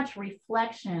so much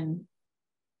reflection.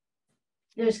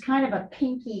 There's kind of a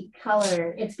pinky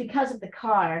color. It's because of the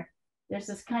car. There's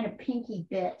this kind of pinky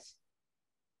bit.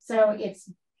 So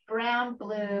it's brown,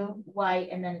 blue, white,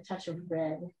 and then a touch of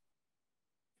red.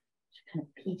 Kind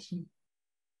of peachy.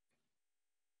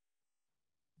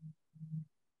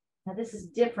 Now this is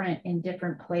different in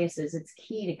different places. It's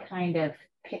key to kind of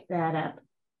pick that up.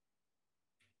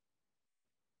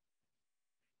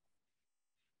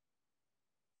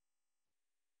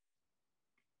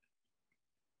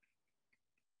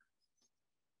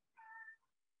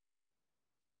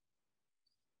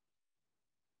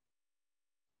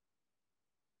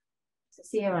 So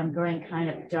see how I'm going kind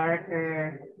of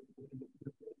darker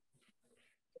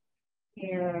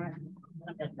here.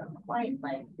 I'm going to go quite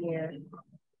light here.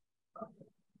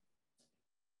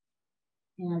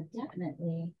 And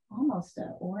definitely almost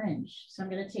an orange. So I'm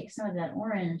going to take some of that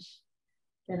orange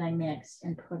that I mixed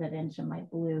and put it into my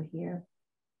blue here.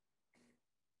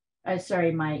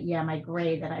 Sorry, my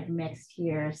gray that I've mixed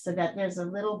here, so that there's a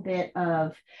little bit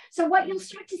of, so what you'll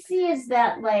start to see is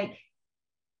that like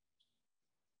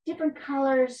different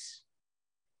colors,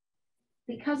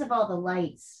 because of all the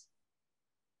lights,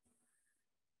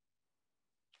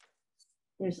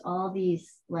 there's all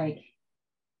these like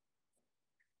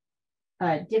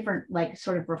different like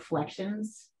sort of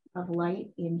reflections of light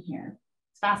in here.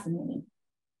 It's fascinating.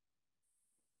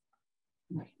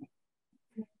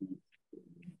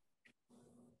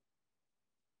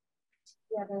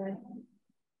 Together.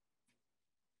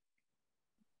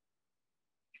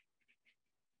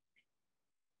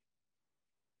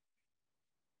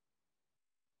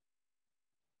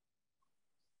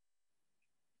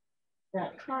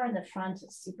 That car in the front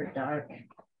is super dark.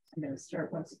 I'm going to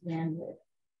start once again with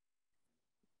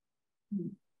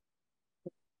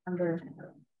under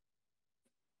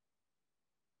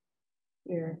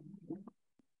here.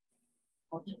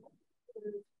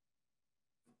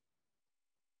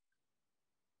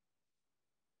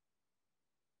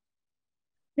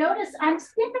 Notice I'm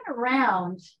skipping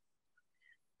around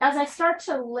as I start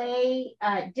to lay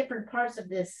different parts of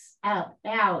this out.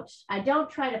 I don't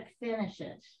try to finish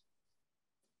it.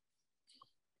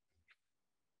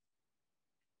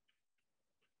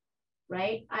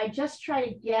 Right? I just try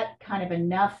to get kind of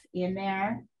enough in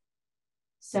there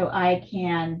so I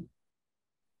can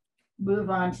move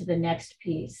on to the next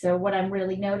piece. So what I'm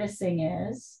really noticing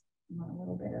is,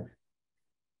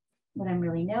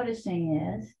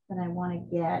 that I want to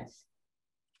get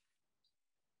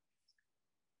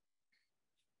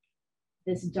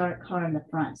this dark color in the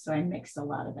front. So I mix a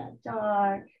lot of that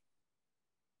dark.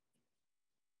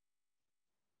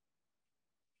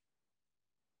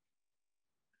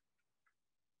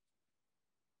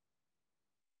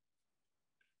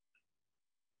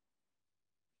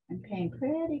 I'm paying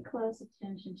pretty close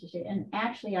attention to shade. And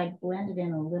actually I blended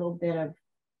in a little bit of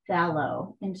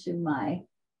phthalo into my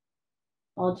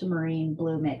ultramarine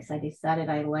blue mix. I decided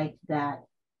I liked that.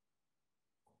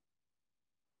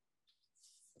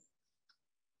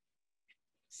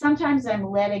 Sometimes I'm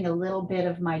letting a little bit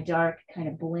of my dark kind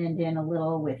of blend in a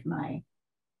little with my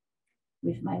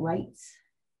lights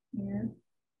here.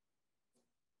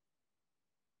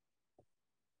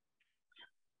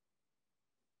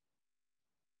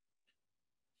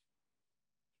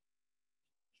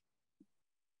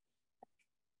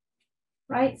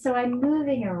 Right, so I'm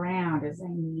moving around as I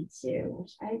need to,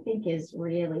 which I think is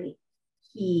really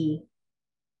key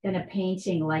in a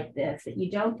painting like this, that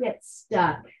you don't get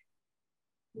stuck.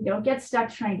 You don't get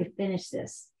stuck trying to finish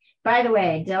this. By the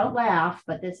way, don't laugh,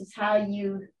 but this is how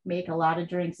you make a lot of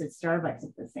drinks at Starbucks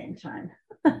at the same time.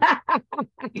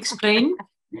 Explain.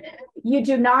 You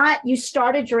do not, you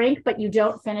start a drink, but you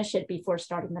don't finish it before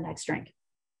starting the next drink.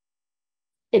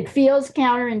 It feels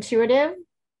counterintuitive.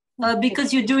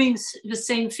 Because you're doing the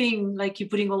same thing, like you're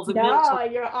putting all the milk. No,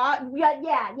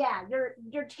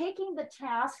 you're taking the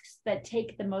tasks that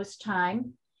take the most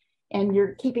time and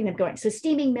you're keeping them going. So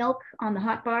steaming milk on the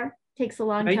hot bar takes a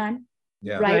long time.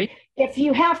 Yeah. Right. If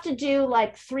you have to do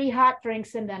like 3 hot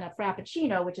drinks and then a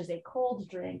frappuccino, which is a cold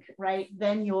drink, right?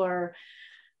 Then you're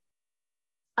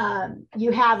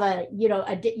you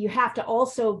have to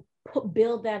also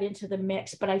build that into the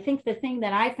mix. But I think the thing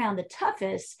that I found the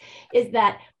toughest is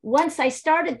that once I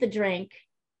started the drink,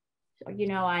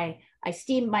 I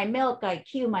steamed my milk, I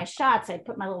cue my shots, I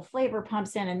put my little flavor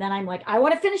pumps in, and then I'm like, I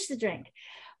want to finish the drink.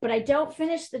 But I don't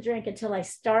finish the drink until I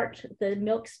start the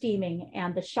milk steaming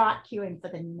and the shot queuing for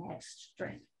the next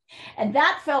drink. And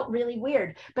that felt really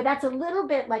weird, but that's a little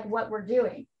bit like what we're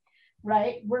doing,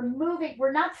 right? We're moving,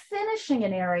 we're not finishing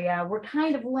an area, we're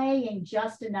kind of laying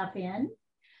just enough in.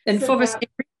 And so for the same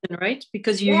reason, right?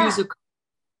 Because you use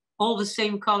all the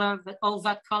same color, all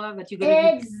that color that you're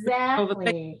going to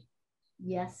exactly.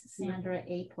 Yes, Sandra,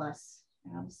 A+.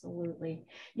 Absolutely.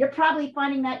 You're probably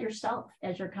finding that yourself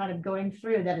as you're kind of going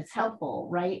through, that it's helpful,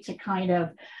 right? To kind of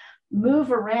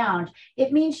move around.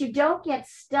 It means you don't get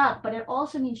stuck, but it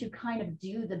also means you kind of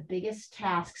do the biggest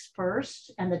tasks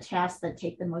first and the tasks that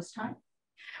take the most time,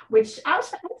 which I'm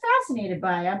fascinated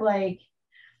by. I'm like,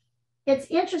 it's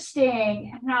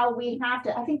interesting how we have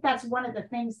to, I think that's one of the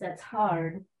things that's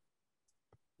hard,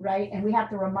 right? And we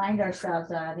have to remind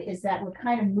ourselves of is that we're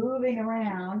kind of moving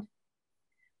around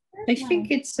I think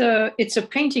it's a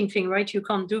painting thing, right? You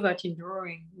can't do that in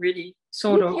drawing, really,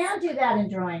 sort of. You can do that in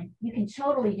drawing. You can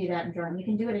totally do that in drawing. You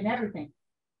can do it in everything.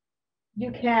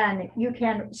 You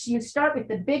start with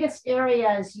the biggest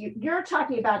areas. You're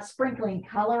talking about sprinkling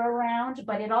color around,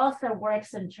 but it also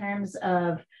works in terms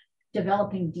of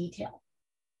developing detail,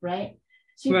 right?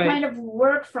 So you kind of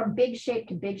work from big shape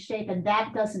to big shape, and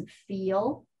that doesn't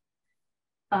feel,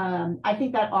 I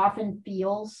think that often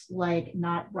feels like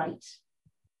not right.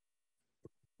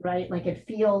 Right? Like it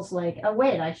feels like, oh,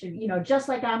 wait, I should, just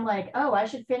like I'm like, oh, I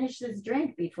should finish this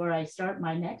drink before I start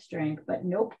my next drink. But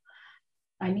nope,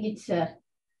 I need to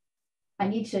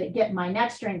get my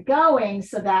next drink going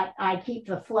so that I keep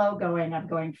the flow going. I'm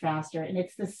going faster. And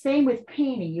it's the same with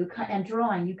painting and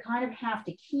drawing. You kind of have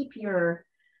to keep your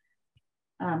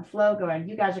flow going.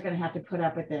 You guys are going to have to put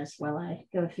up with this while I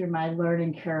go through my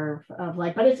learning curve of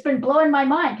like, but it's been blowing my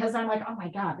mind because I'm like, oh my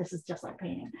God, this is just like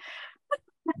painting.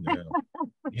 Yeah.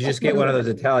 You just get one of those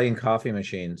Italian coffee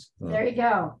machines. There you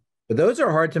go. But those are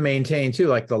hard to maintain too.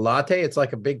 Like the latte, it's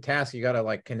like a big task. You got to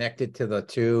like connect it to the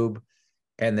tube,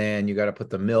 and then you got to put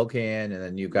the milk in, and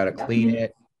then you got to clean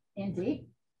it. Indeed.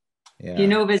 Yeah.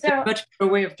 There's a much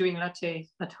better way of doing latte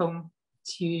at home.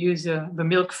 So you use the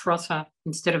milk frother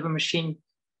instead of a machine.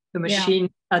 The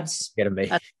machine adds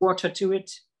water to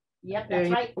it. Yep, that's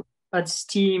right. Adds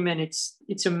steam, and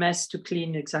it's a mess to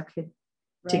clean. Exactly.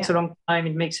 It takes a long time.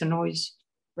 It makes a noise.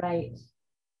 Right.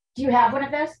 Do you have one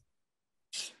of those?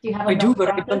 Do you have? I do,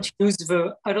 but I don't use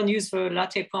the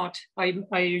latte part. I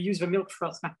use the milk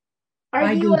frother.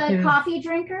 Are you a coffee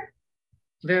drinker?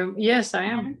 Yes, I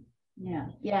am.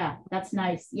 Yeah, that's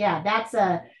nice. Yeah, that's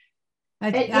a.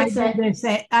 I do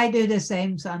the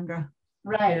same, Sandra.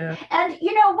 Right. Yeah. And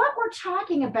what we're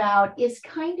talking about is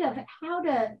kind of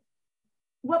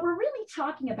what we're really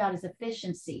talking about is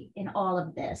efficiency in all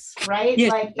of this, right?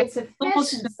 Yes. Like it's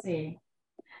efficiency.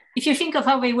 If you think of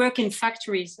how they work in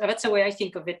factories, that's the way I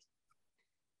think of it.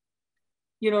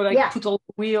 Put all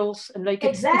the wheels and like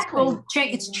exactly.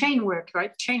 It's chain work,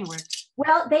 right? Chain work.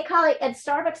 Well, they call it at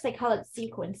Starbucks, they call it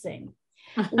sequencing.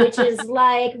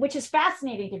 which is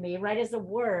fascinating to me, right? As a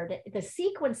word, the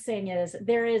sequencing is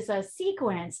there is a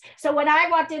sequence. So when I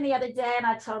walked in the other day and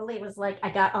it was like, I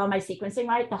got all my sequencing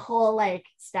right, the whole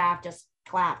staff just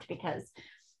clapped because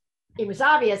it was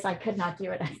obvious I could not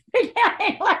do it.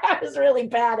 I was really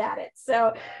bad at it.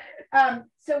 So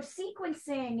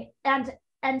sequencing and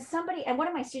one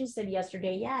of my students said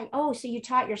yesterday, so you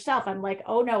taught yourself. I'm like,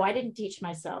 oh no, I didn't teach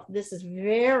myself. This is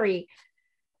very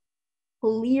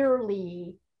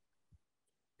clearly,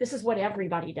 this is what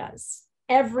everybody does.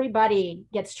 Everybody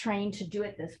gets trained to do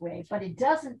it this way, but it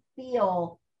doesn't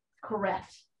feel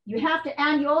correct. You have to,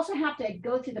 and you also have to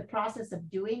go through the process of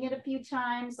doing it a few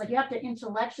times. Like you have to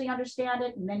intellectually understand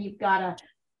it, and then you've got to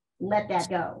let that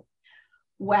go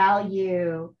while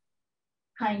you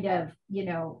kind of,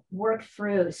 work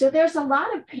through. So there's a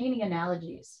lot of painting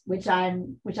analogies, which I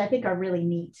think are really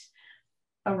neat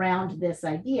around this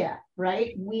idea,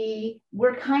 right?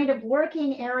 We're kind of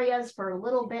working areas for a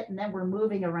little bit and then we're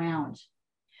moving around.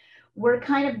 We're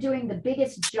kind of doing the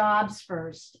biggest jobs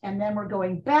first and then we're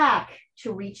going back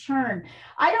to return.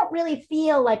 I don't really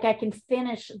feel like I can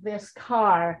finish this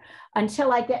car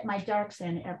until I get my darks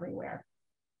in everywhere,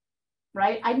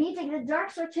 right? The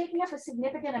darks are taking up a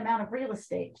significant amount of real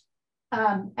estate.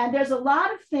 And there's a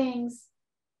lot of things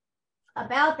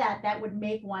about that would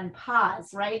make one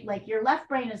pause, right? Like your left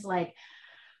brain is like,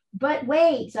 but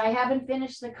wait, I haven't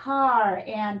finished the car,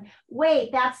 and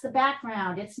wait, that's the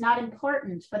background, it's not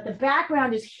important. But the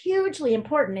background is hugely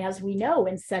important, as we know,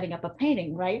 in setting up a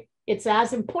painting, right? It's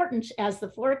as important as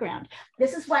the foreground.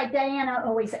 This is why Diana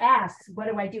always asks, what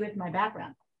do I do with my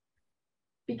background?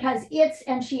 Because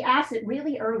and she asks it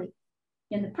really early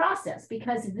in the process,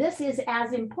 because this is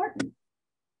as important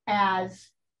as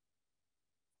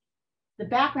the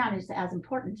background is as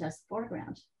important as the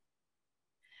foreground.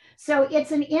 So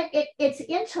it's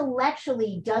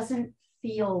intellectually doesn't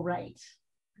feel right?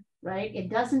 It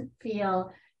doesn't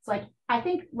feel, it's like, I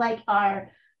think like our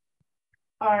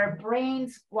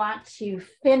brains want to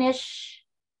finish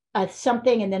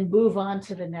something and then move on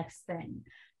to the next thing.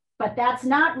 But that's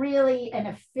not really an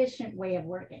efficient way of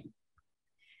working.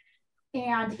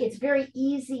 And it's very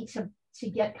easy to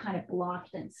get kind of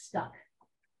blocked and stuck.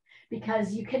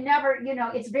 Because you can never,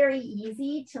 it's very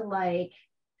easy to like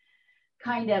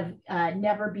kind of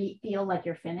never feel like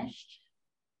you're finished,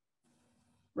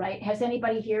 right? Has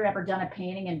anybody here ever done a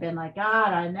painting and been like,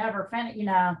 God, I never finished,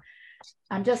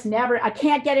 I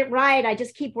can't get it right. I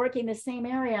just keep working the same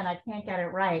area and I can't get it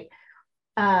right.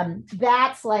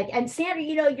 That's like, and Sandra,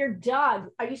 your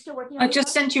dog, are you still working on I just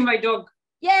sent you my dog.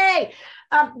 Yay!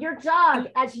 Your dog,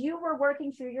 as you were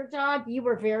working through your dog, you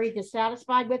were very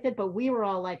dissatisfied with it, but we were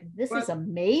all like, this is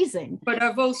amazing. But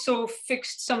I've also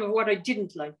fixed some of what I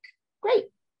didn't like. Great.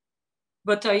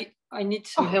 But I need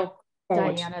some help.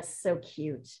 Diana's so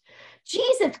cute.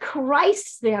 Jesus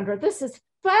Christ, Sandra, this is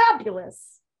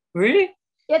fabulous. Really?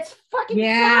 It's fucking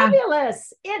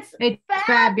fabulous. It's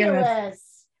fabulous.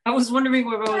 I was wondering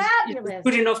whether it was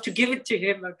good enough to give it to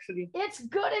him, actually. It's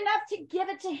good enough to give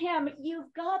it to him.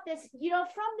 You've got this, you know,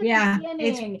 from the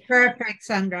beginning. It's perfect,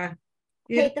 Sandra.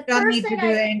 You don't need to do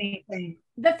anything.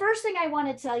 The first thing I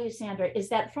want to tell you, Sandra, is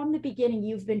that from the beginning,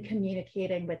 you've been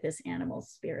communicating with this animal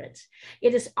spirit.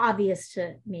 It is obvious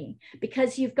to me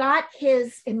because you've got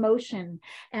his emotion.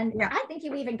 And I think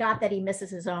you even got that he misses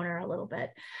his owner a little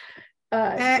bit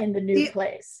in the new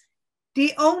place.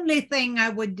 The only thing I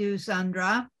would do,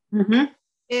 Sandra,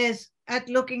 is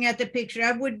looking at the picture,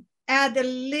 I would add a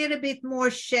little bit more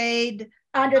shade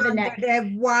under the neck,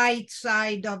 the white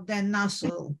side of the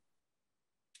nozzle,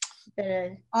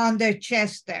 on the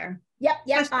chest there.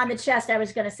 Yep, on the chest. I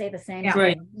was going to say the same thing.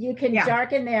 Right. You can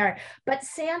darken there. But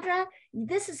Sandra,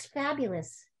 this is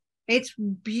fabulous. It's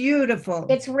beautiful.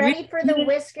 It's ready for the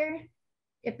whisker.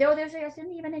 If there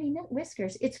isn't even any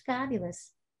whiskers, it's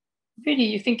fabulous. Really,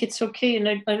 you think it's okay, and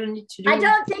I don't need to do. I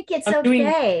don't think it's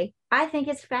okay. I think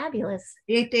it's fabulous.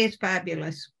 It is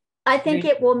fabulous. I think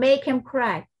it will make him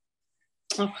cry.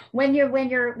 Oh. When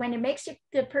it makes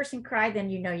the person cry,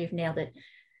 then you know you've nailed it.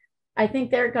 I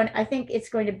think it's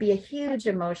going to be a huge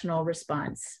emotional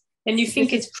response. And you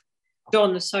think it's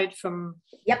done aside from?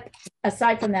 Yep.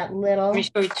 Aside from that little. Let me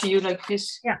show it to you like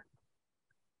this. Yeah.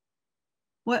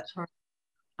 What? Sorry.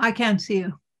 I can't see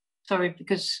you. Sorry,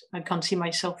 because I can't see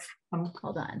myself.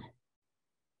 Hold on.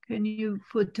 Can you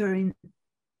put her in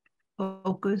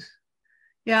focus?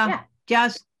 Yeah.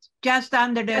 Just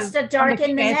under the. Just to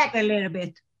darken the neck a little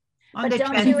bit. But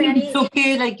don't do any. It's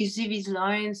okay, like you see these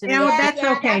lines. And that's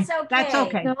okay. That's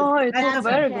okay. No, it's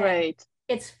very great.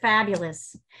 It's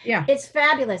fabulous. Yeah. It's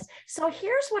fabulous. So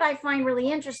here's what I find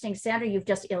really interesting. Sandra, you've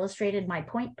just illustrated my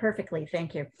point perfectly.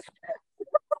 Thank you.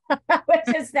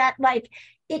 Which is that, like,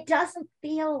 it doesn't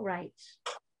feel right.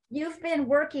 You've been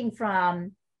working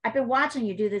I've been watching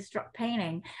you do this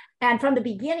painting, and from the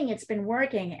beginning, it's been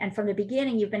working. And from the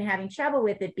beginning, you've been having trouble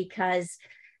with it because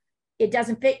it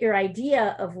doesn't fit your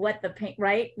idea of what the paint,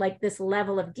 right? Like this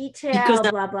level of detail,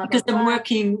 because I'm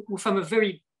working from a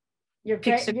very you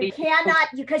cannot see the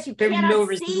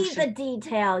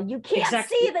detail. You can't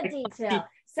see the detail.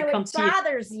 So it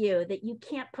bothers you that you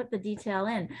can't put the detail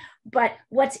in. But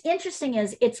what's interesting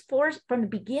is it's from the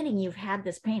beginning, you've had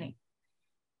this painting.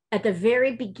 At the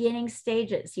very beginning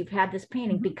stages, you've had this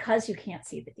painting because you can't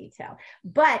see the detail.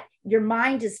 But your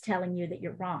mind is telling you that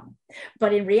you're wrong.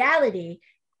 But in reality,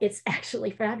 it's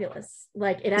actually fabulous.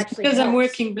 Like it actually because I'm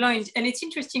working blind. And it's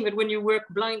interesting that when you work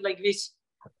blind like this,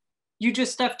 you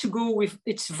just have to go with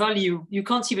its value. You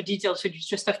can't see the details, so you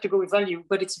just have to go with value.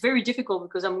 But it's very difficult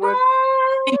because I'm working.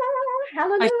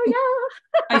 Hallelujah.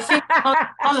 I think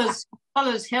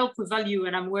colors help with value,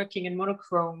 and I'm working in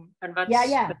monochrome, and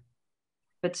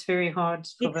that's very hard.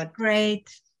 It's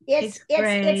great.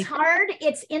 It's hard.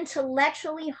 It's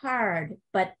intellectually hard,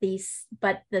 but the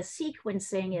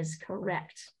sequencing is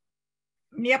correct.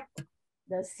 Yep.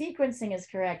 The sequencing is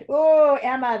correct. Oh,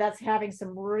 Emma, that's having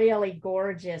some really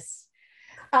gorgeous.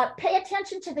 Pay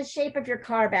attention to the shape of your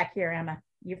car back here, Emma.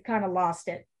 You've kind of lost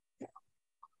it.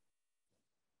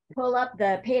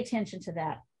 Pay attention to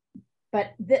that.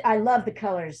 But I love the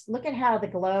colors. Look at how the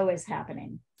glow is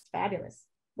happening. It's fabulous.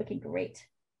 Looking great.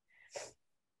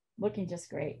 Looking just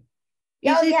great.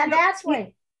 That's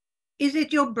why. Is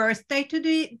it your birthday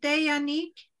today,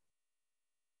 Annick?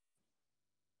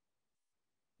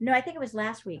 No, I think it was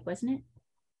last week, wasn't it?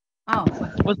 Oh,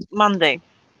 it was Monday.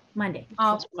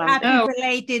 Oh, happy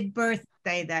belated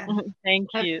birthday then. Thank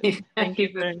you. Thank you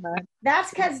very much. That's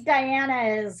because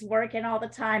Diana is working all the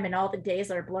time and all the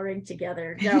days are blurring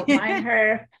together. Don't mind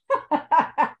her.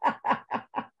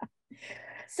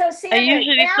 So Sandra, I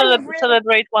usually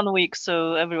celebrate 1 week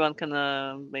so everyone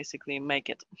can basically make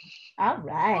it. All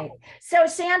right. So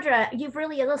Sandra, you've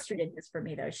really illustrated this for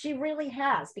me though. She really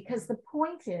has, because the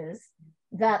point is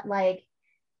that like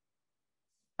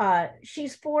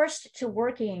she's forced to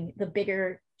working the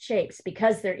bigger shapes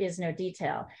because there is no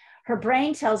detail. Her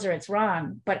brain tells her it's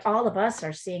wrong, but all of us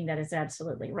are seeing that it's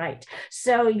absolutely right.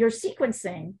 So your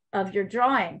sequencing of your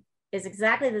drawing is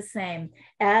exactly the same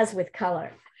as with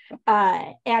color.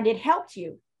 And it helped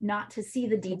you not to see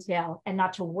the detail and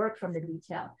not to work from the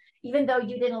detail, even though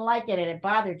you didn't like it and it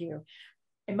bothered you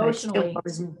emotionally,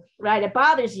 right? It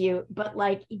bothers you, but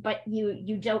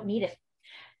you don't need it.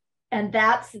 And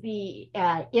that's the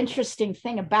interesting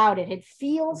thing about it. It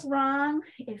feels wrong.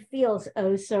 It feels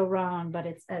oh so wrong, but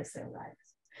it's oh so right.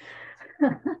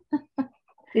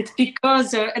 It's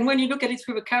because, and when you look at it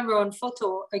through the camera on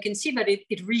photo, I can see that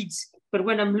it reads. But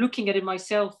when I'm looking at it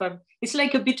myself, it's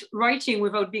like a bit writing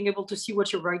without being able to see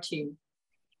what you're writing.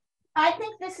 I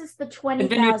think this is the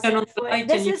 20,000 foot.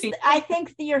 This is, I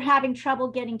think that you're having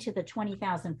trouble getting to the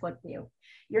 20,000 foot view.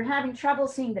 You're having trouble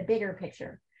seeing the bigger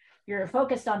picture. You're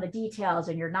focused on the details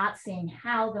and you're not seeing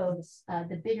how those,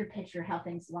 the bigger picture, how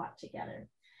things lock together.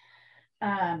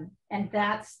 And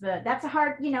that's a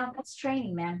hard, you know, that's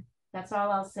training, man. That's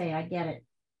all I'll say. I get it.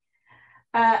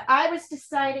 I was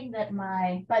deciding that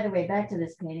by the way, back to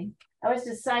this painting, I was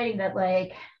deciding that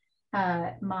like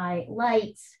my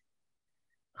lights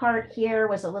part here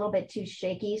was a little bit too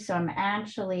shaky. So I'm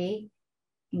actually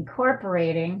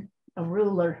incorporating a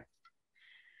ruler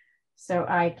so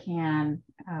I can,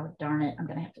 oh, darn it. I'm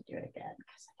going to have to do it again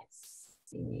because I can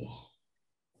see.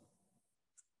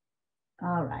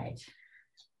 All right.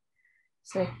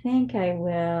 So I think I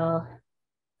will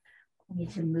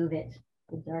need to move it,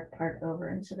 the dark part over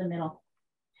into the middle.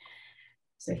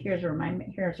 So here's where I'm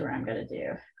going to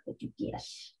do the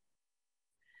yes.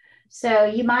 So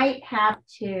you might have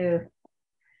to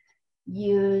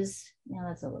use, yeah,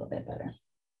 that's a little bit better.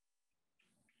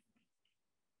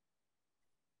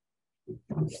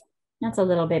 That's a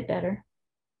little bit better.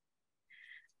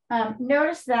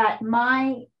 Notice that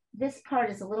this part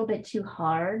is a little bit too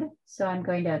hard, so I'm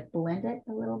going to blend it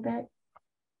a little bit,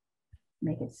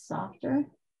 make it softer.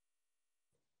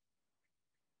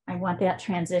 I want that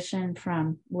transition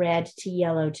from red to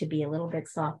yellow to be a little bit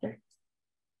softer.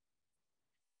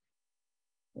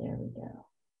 There we go.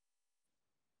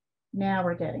 Now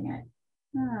we're getting it.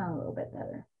 Oh, a little bit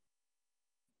better.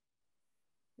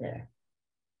 There.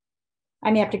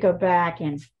 I may have to go back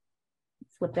and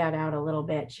flip that out a little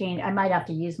bit. Change. I might have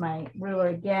to use my ruler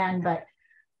again, but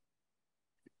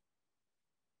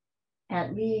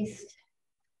at least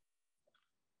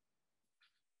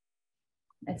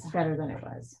it's better than it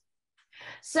was.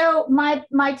 So my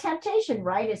temptation,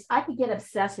 right, is I could get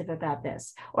obsessive about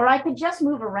this, or I could just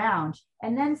move around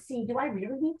and then see, do I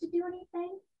really need to do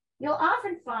anything? You'll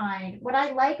often find what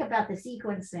I like about the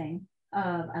sequencing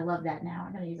of, I love that now,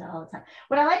 I'm going to use that all the time.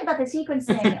 What I like about the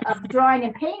sequencing of drawing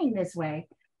and painting this way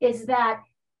is that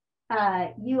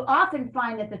you often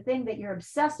find that the thing that you're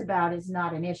obsessed about is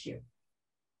not an issue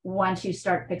once you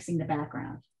start fixing the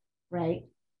background, right?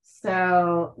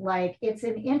 So like, it's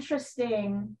an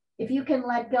interesting, if you can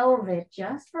let go of it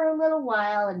just for a little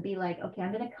while and be like, okay,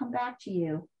 I'm going to come back to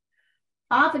you.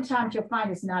 Oftentimes you'll find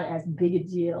it's not as big a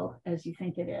deal as you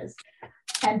think it is.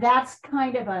 And that's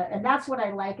kind of and that's what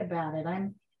I like about it.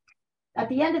 At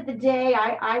the end of the day,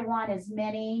 I want as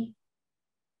many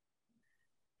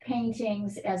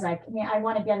paintings as I can. I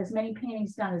want to get as many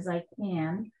paintings done as I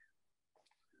can.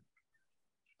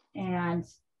 And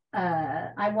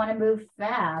I want to move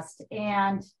fast.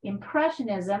 And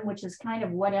Impressionism, which is kind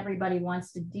of what everybody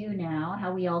wants to do now,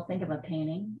 how we all think of a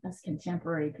painting as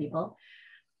contemporary people,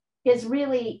 is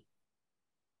really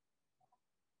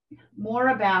more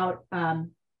about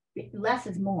less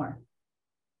is more.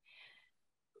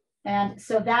 And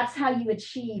so that's how you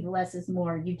achieve less is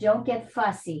more. You don't get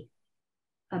fussy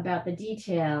about the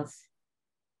details.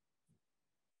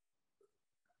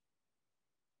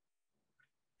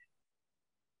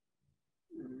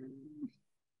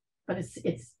 But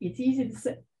it's easy to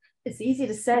say. It's easy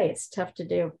to say. It's tough to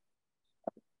do.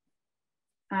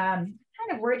 Kind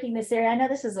of working this area. I know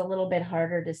this is a little bit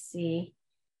harder to see.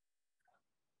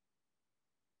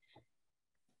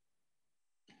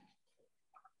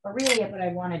 But really what I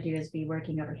want to do is be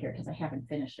working over here because I haven't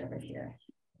finished over here.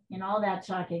 And all that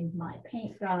talking, my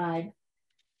paint dried.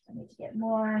 I need to get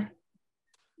more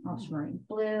ultramarine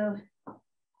blue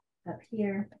up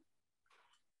here.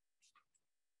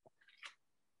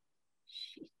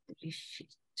 Shit.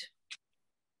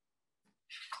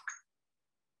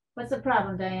 What's the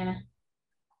problem, Diana?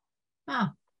 Oh,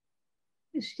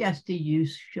 it's just the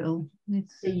usual.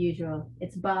 It's the usual.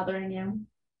 It's bothering you?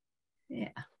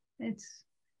 Yeah, it's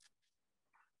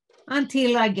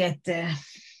until I get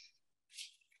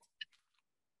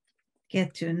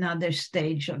to another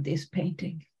stage of this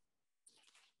painting.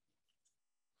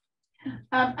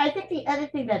 I think the other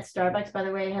thing that Starbucks, by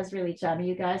the way, has really taught me,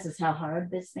 you guys, is how hard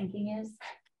this thinking is.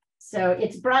 So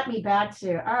it's brought me back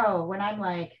to, oh, when I'm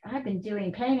like, I've been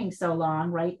doing painting so long,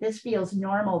 right? This feels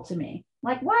normal to me.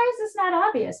 Like, why is this not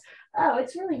obvious? Oh,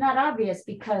 it's really not obvious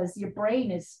because your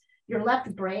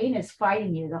left brain is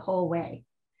fighting you the whole way,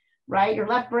 right? Your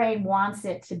left brain wants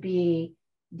it to be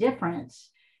different,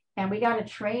 and we got to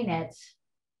train it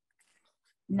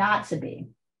not to be.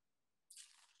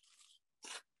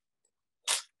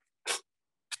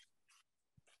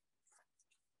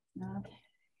 Okay.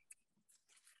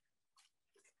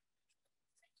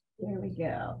 There we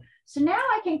go. So now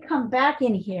I can come back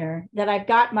in here that I've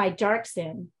got my darks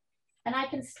in, and I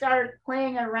can start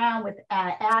playing around with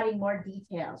adding more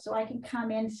detail. So I can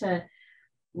come into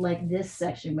like this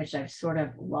section, which I've sort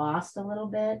of lost a little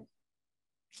bit.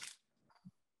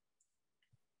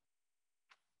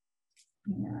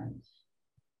 And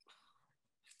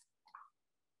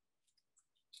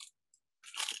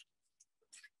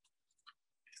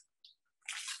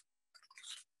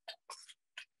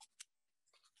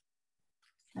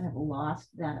kind of lost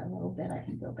that a little bit. I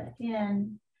can go back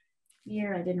in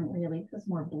here. I didn't really, this is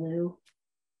more blue,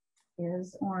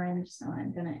 is orange. So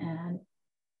I'm going to add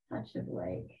a touch of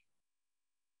like,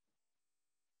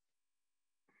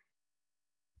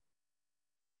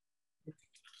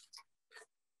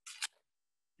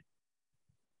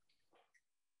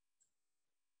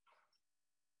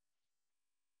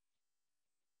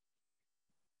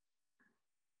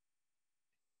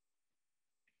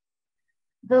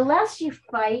 the less you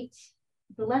fight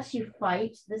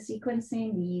the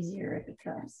sequencing, the easier it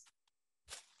becomes.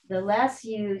 The less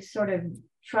you sort of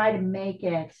try to make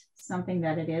it something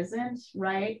that it isn't,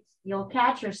 right? You'll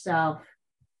catch yourself.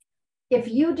 If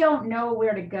you don't know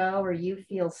where to go or you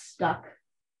feel stuck,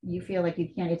 you feel like you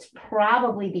can't, it's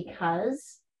probably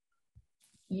because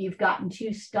you've gotten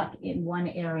too stuck in one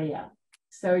area.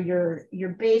 So your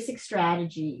basic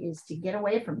strategy is to get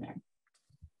away from there.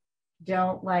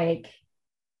 Don't like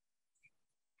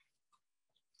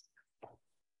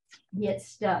get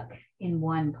stuck in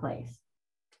one place.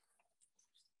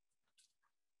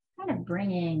 Kind of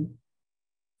bringing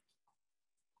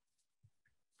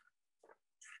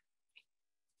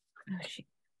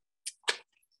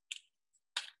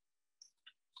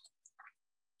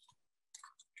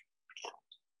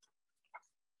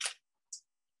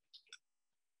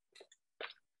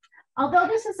although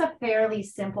this is a fairly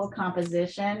simple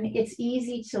composition, it's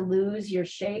easy to lose your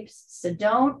shapes. So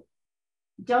don't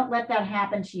let that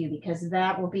happen to you, because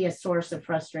that will be a source of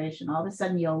frustration. All of a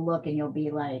sudden you'll look and you'll be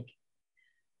like,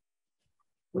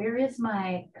 where is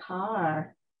my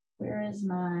car? Where is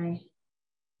my,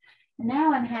 and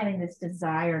now I'm having this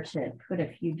desire to put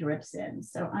a few drips in.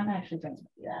 So I'm actually going to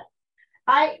do that.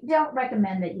 I don't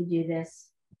recommend that you do this.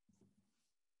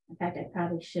 In fact, I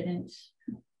probably shouldn't,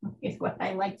 is what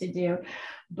I like to do.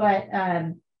 But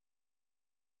yeah.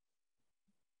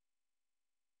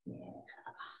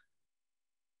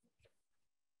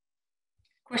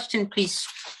 Question, please.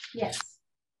 Yes.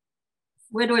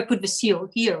 Where do I put the seal?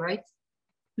 Here, right?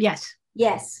 Yes.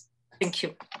 Yes. Thank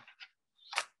you.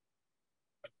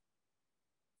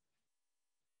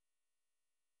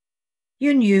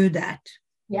 You knew that.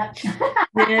 Yeah.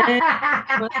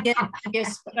 Well,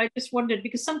 yes, but I just wondered,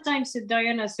 because sometimes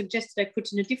Diana suggested I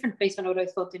put in a different place than what I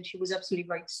thought, and she was absolutely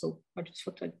right. So I just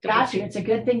thought I'd Got you. It's a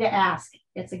good thing to ask.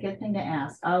 It's a good thing to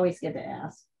ask. Always good to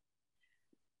ask.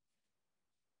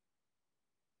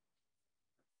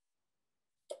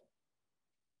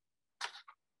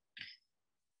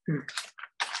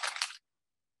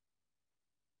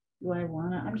 Do I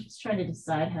want to? I'm just trying to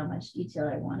decide how much detail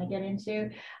I want to get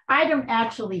into. I don't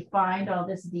actually find all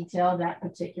this detail that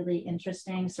particularly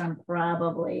interesting, so I'm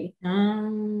probably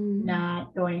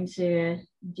not going to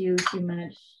do too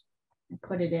much. I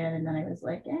put it in, and then I was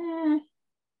like,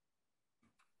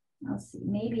 I'll see,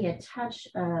 maybe a touch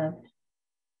of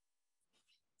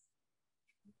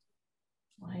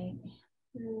white.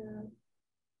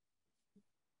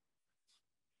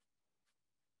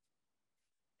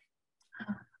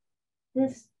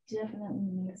 This definitely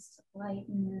needs to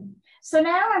lighten. So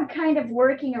now I'm kind of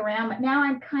working around, but now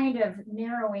I'm kind of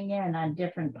narrowing in on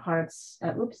different parts.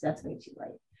 Oops, that's way too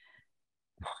light.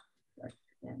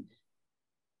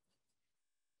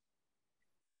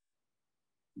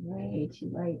 Way too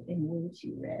light and way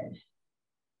too red.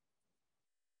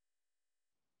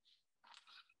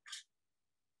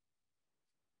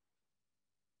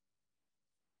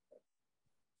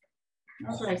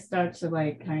 That's when I start to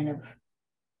like kind of,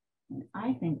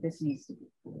 I think this needs to be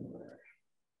cooler.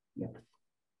 Yep.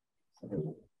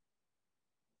 So,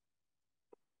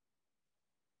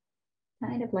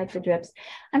 kind of like the drips.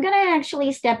 I'm going to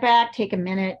actually step back, take a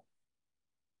minute.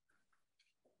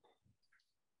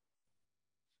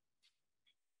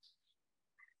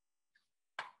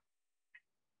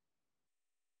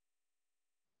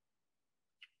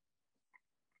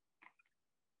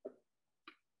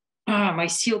 Ah, my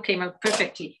seal came out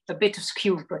perfectly. A bit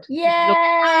askew, but yay!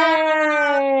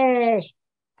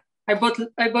 I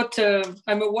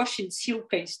I'm a wash in seal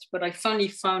paste, but I finally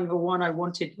found the one I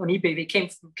wanted on eBay. They came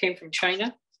from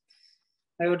China.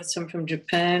 I ordered some from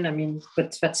Japan. I mean,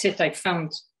 but that's it. I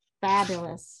found.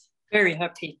 Fabulous. Very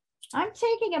happy. I'm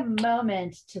taking a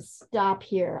moment to stop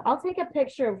here. I'll take a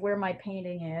picture of where my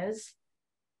painting is.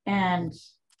 And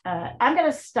I'm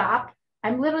going to stop.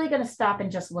 I'm literally going to stop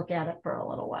and just look at it for a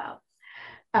little while.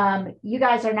 You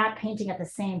guys are not painting at the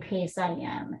same pace I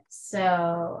am.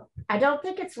 So I don't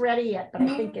think it's ready yet, but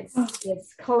I think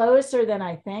it's closer than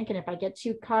I think. And if I get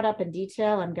too caught up in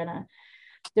detail,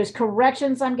 there's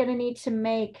corrections I'm gonna need to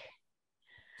make.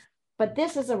 But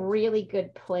this is a really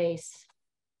good place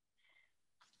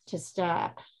to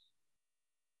stop.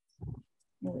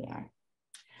 Here we are.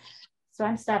 So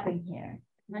I'm stopping here.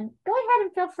 And go ahead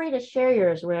and feel free to share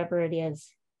yours wherever it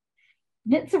is.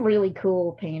 It's a really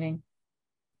cool painting.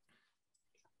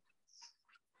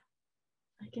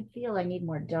 I can feel I need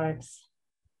more darks.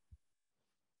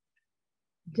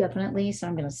 Definitely. So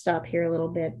I'm going to stop here a little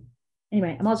bit.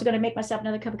 Anyway, I'm also going to make myself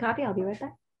another cup of coffee. I'll be right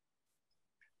back.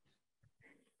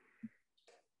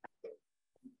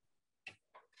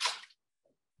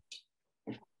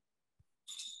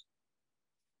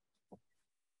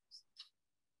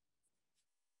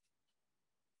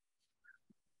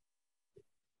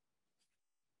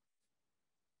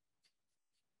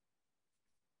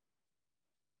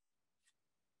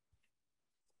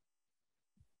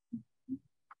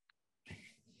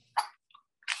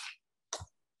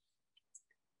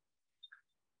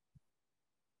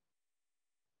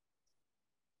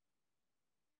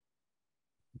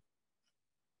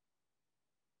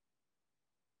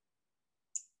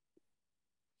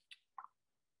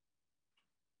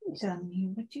 Tell me,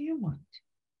 what do you want?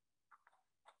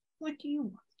 What do you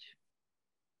want?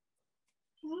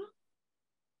 Huh?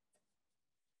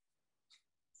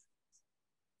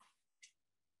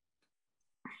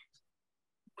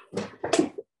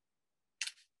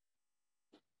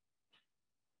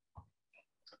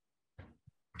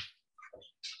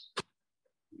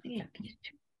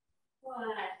 What?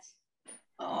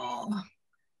 Oh,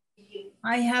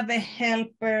 I have a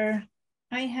helper.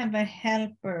 I have a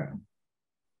helper.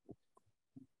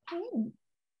 Oh.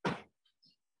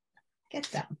 Get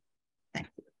down. Thank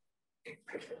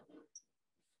you.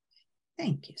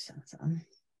 Thank you, Sansan.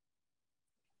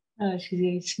 Oh, she's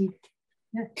very sweet.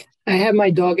 Yeah. I have my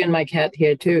dog and my cat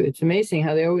here too. It's amazing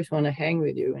how they always want to hang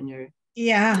with you when you're.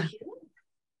 Yeah.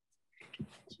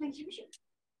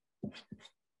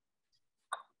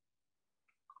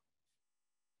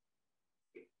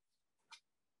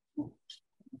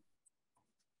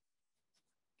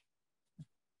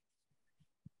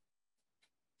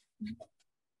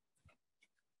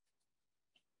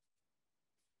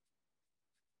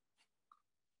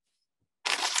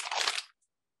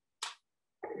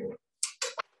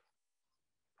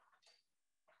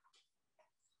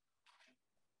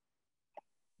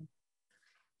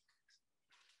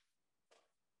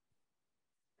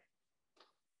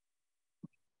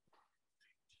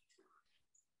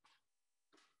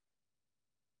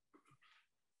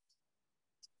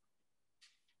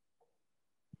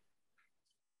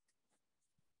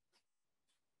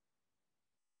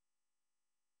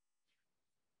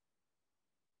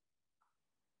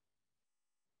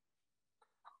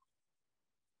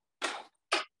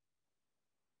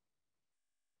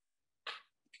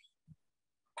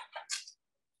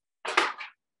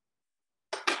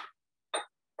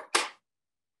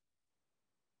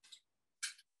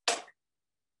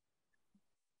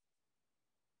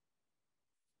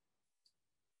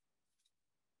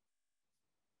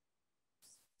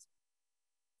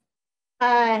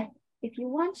 If you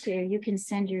want to, you can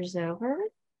send yours over.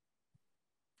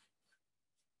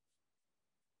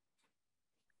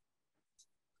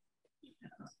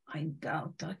 I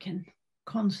doubt I can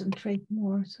concentrate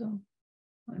more, so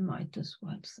I might as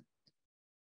well.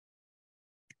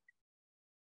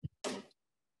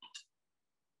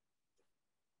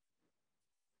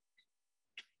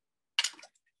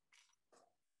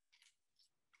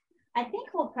 I think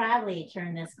we'll probably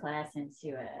turn this class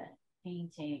into a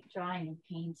drawing and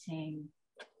painting,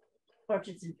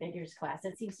 portraits and figures class.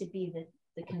 That seems to be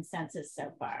the consensus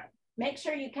so far. Make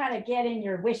sure you kind of get in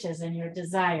your wishes and your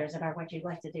desires about what you'd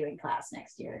like to do in class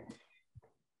next year.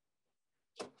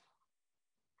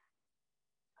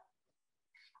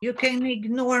 You can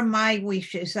ignore my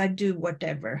wishes. I do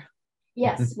whatever.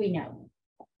 Yes, we know.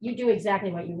 You do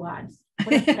exactly what you want.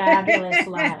 What a fabulous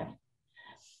life.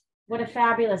 What a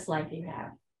fabulous life you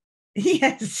have.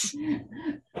 Yes.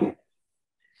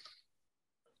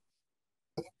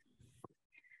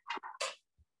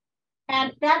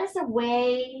 And that is a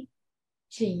way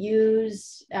to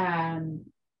use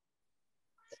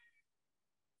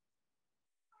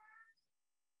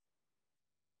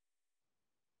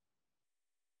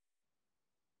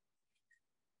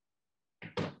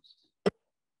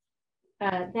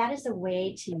that is a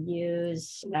way to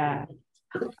use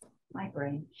my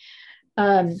brain.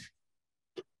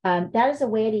 That is a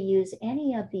way to use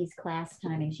any of these class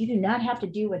timings. You do not have to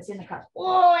do what's in the class.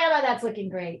 Oh, Emma, that's looking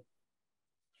great.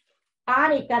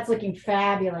 Anik, that's looking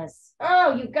fabulous.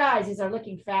 Oh, you guys, these are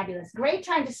looking fabulous. Great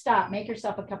time to stop. Make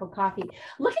yourself a cup of coffee.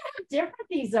 Look at how different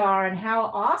these are and how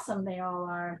awesome they all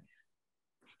are.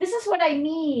 This is what I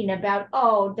mean about,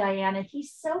 oh, Diana,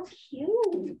 he's so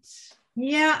cute.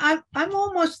 Yeah, I'm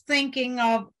almost thinking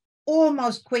of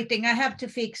almost quitting. I have to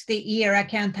fix the ear. I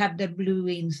can't have the blue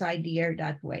inside ear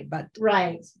that way, but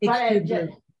right. But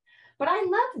I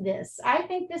love this. I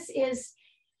think this is,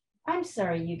 I'm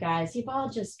sorry, you guys, you've all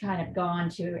just kind of gone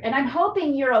to, and I'm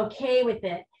hoping you're okay with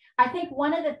it. I think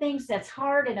one of the things that's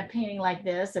hard in a painting like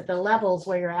this at the levels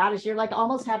where you're at is you're like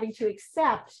almost having to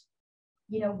accept,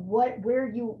 you know, what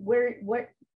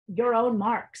your own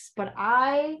marks. But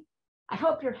I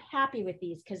hope you're happy with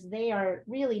these because they are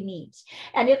really neat.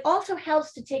 And it also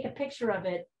helps to take a picture of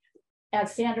it,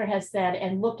 as Sandra has said,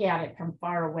 and look at it from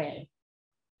far away.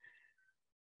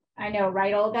 I know,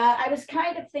 right, Olga? I was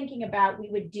kind of thinking about we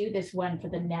would do this one for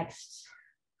the next.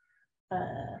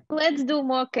 Let's do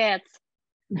more cats.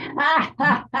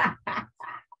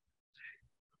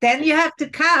 Then you have to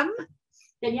come.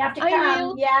 Then you have to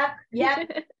come. Yep,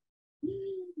 yep.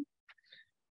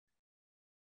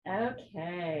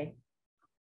 Okay.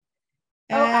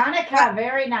 Oh, Annika,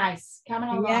 very nice. Coming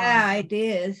along. Yeah, it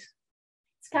is.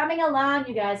 It's coming along,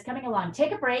 you guys, coming along.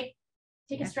 Take a break.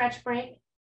 Take a stretch break.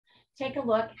 Take a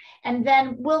look. And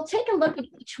then we'll take a look at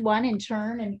each one in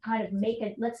turn and kind of make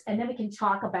it, and then we can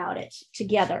talk about it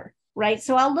together, right?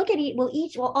 So I'll look at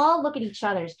we'll all look at each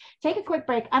other's. Take a quick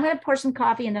break. I'm going to pour some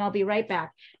coffee and then I'll be right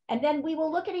back. And then we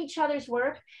will look at each other's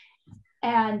work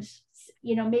and,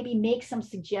 you know, maybe make some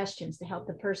suggestions to help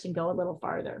the person go a little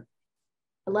farther.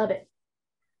 I love it.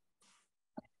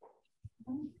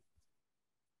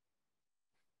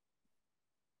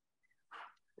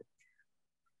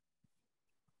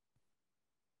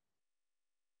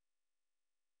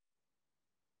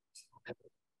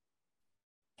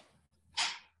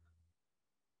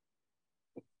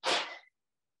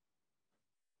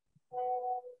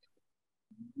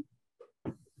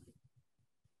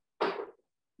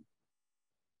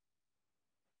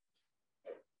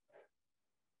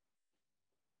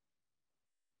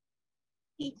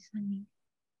 Hey, Sunny.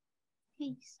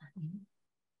 Hey, Sunny.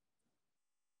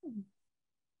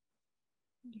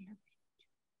 Yeah.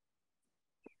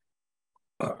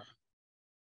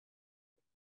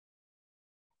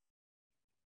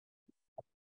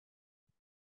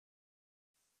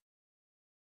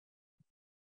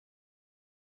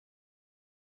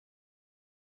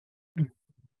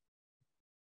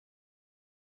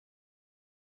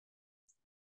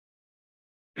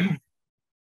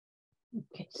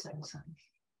 Okay, son.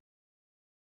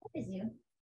 What is you?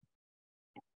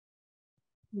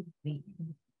 You wait.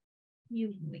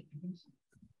 You wait.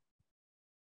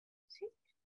 See?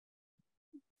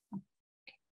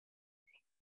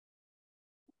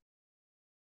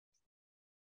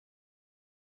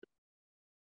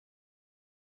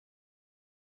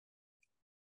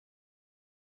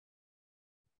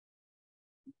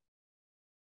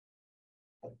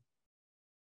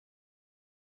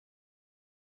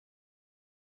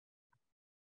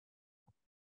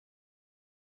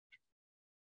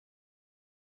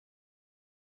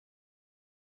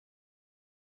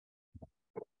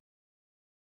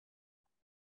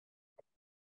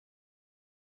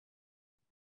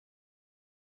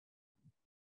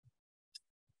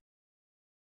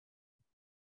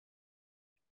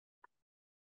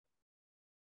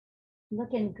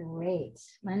 Looking great.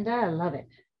 Linda, I love it.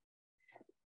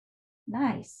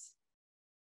 Nice.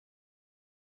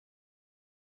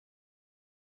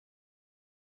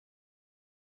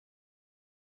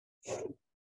 I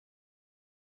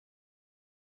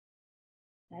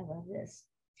love this.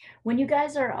 When you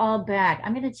guys are all back,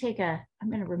 I'm going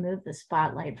to remove the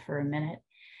spotlight for a minute.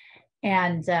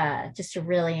 And just to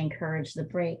really encourage the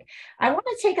break. I want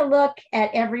to take a look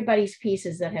at everybody's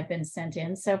pieces that have been sent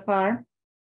in so far.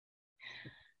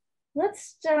 Let's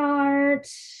start,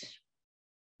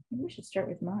 maybe we should start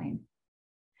with mine.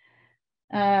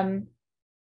 Mine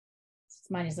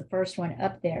is the first one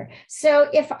up there. So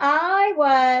if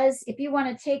you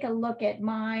want to take a look at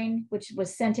mine, which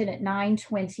was sent in at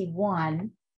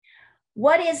 9:21,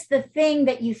 what is the thing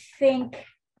that you think,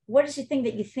 what is the thing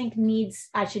that you think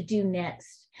I should do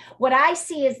next? What I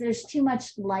see is there's too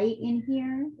much light in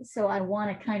here. So I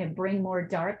want to kind of bring more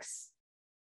darks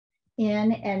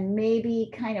in and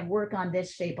maybe kind of work on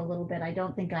this shape a little bit. I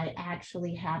don't think I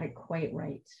actually have it quite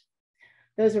right.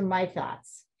 Those are my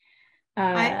thoughts.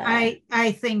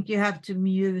 I think you have to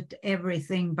mute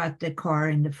everything but the car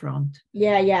in the front.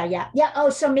 Yeah. Oh,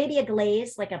 so maybe a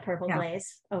glaze, like a purple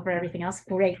glaze over everything else.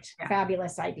 Great,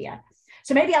 fabulous idea.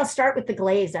 So maybe I'll start with the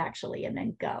glaze actually, and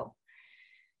then go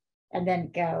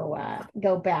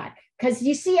back. Because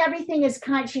you see, everything is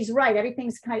she's right.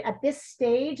 Everything's at this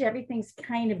stage, everything's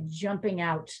kind of jumping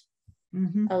out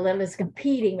a little, is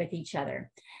competing with each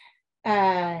other.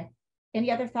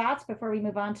 Any other thoughts before we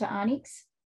move on to Onyx?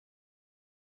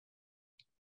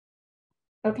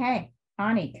 Okay,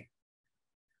 Anik.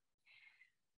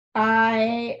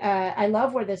 I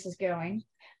love where this is going.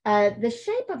 The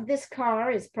shape of this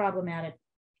car is problematic.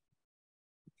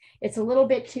 It's a little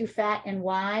bit too fat and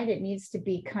wide. It needs to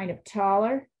be kind of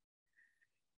taller.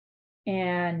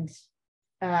 And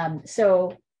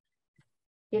so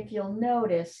if you'll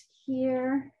notice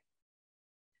here,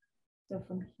 so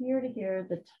from here to here,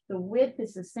 the width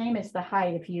is the same as the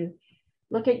height. If you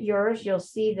look at yours, you'll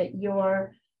see that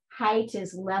your height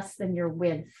is less than your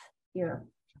width here.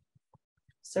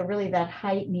 So really that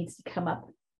height needs to come up.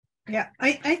 Yeah,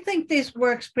 I think this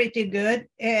works pretty good.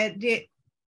 The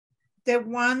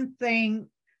one thing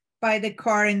by the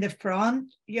car in the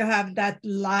front, you have that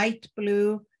light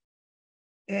blue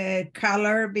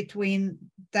color between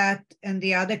that and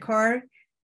the other car,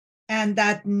 and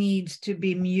that needs to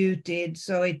be muted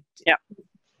so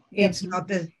it's not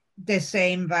the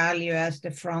same value as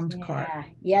the front car.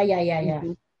 Yeah.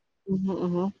 Yep.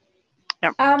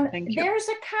 There's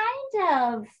a kind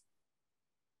of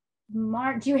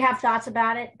do you have thoughts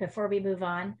about it before we move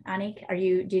on, Anik?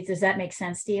 Does that make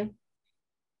sense to you?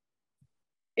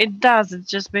 It does. It's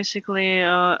just basically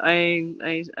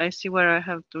I see where I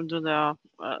have to do the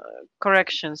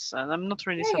corrections, and I'm not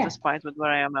really satisfied with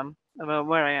where I am.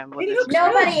 Where I am with this.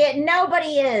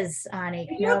 Nobody is,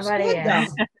 Anik. Nobody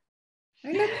is.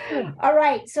 All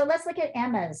right, so let's look at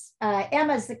Emma's.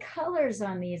 Emma's, the colors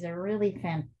on these are really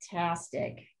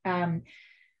fantastic.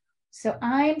 So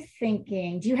I'm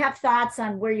thinking, do you have thoughts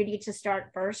on where you need to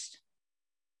start first?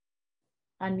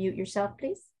 Unmute yourself,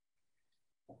 please.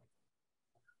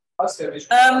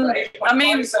 I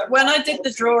mean, when I did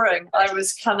the drawing, I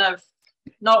was kind of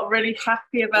not really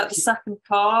happy about the second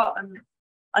car, and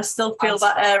I still feel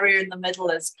that area in the middle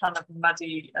is kind of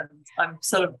muddy, and I'm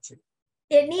sort of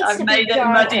I've made it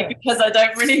muddy because I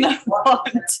don't really know what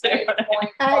I'm doing.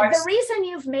 The reason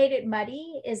you've made it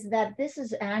muddy is that this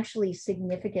is actually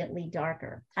significantly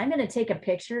darker. I'm going to take a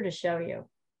picture to show you.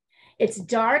 It's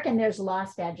dark and there's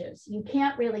lost edges. You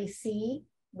can't really see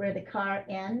where the car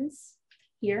ends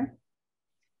here.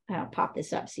 I'll pop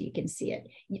this up so you can see it.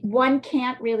 One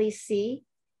can't really see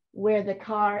where the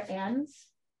car ends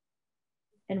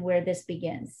and where this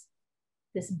begins.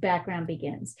 This background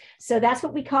begins. So that's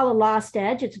what we call a lost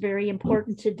edge. It's very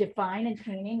important to define in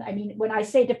painting. I mean, when I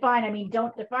say define, I mean,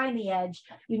 don't define the edge.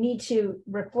 You need to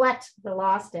reflect the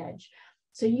lost edge.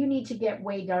 So you need to get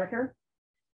way darker.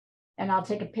 And I'll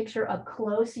take a picture up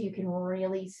close so you can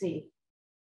really see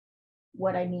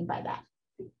what I mean by that.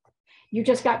 You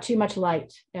just got too much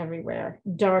light everywhere.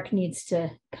 Dark needs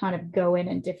to kind of go in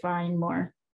and define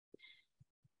more.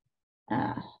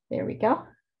 There we go.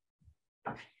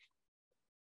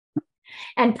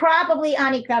 And probably,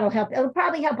 Anik, that'll help. It'll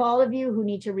probably help all of you who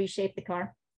need to reshape the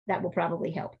car. That will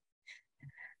probably help.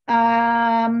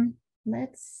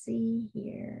 Let's see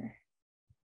here.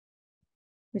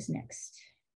 Who's next?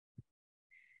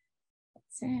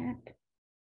 Zach.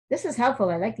 This is helpful.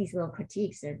 I like these little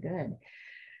critiques. They're good.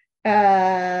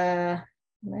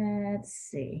 Let's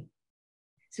see.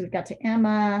 So we've got to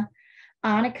Emma.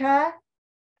 Annika.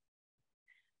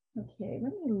 Okay,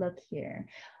 let me look here.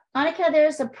 Annika,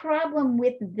 there's a problem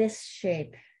with this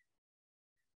shape.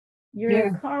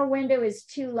 Your car window is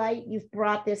too light. You've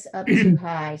brought this up too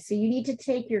high. So you need to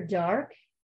take your dark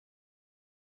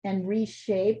and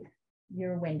reshape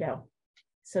your window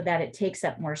so that it takes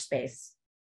up more space.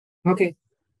 Okay.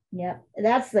 Yep,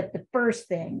 that's like the first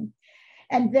thing.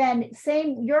 And then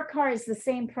your car is the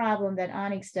same problem that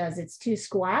Onyx does. It's too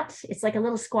squat. It's like a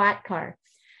little squat car.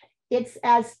 It's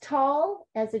as tall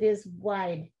as it is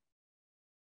wide.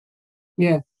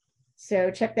 Yeah.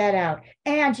 So check that out.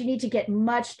 And you need to get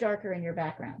much darker in your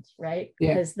background, right?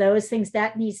 Yeah. Because those things,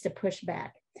 that needs to push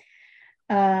back.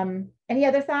 Any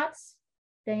other thoughts,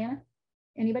 Diana?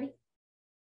 Anybody?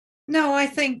 No, I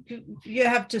think you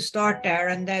have to start there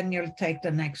and then you'll take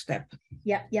the next step.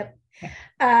 Yep.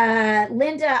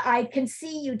 Linda, I can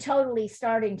see you totally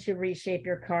starting to reshape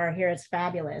your car here. It's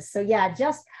fabulous. So yeah,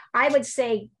 I would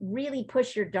say really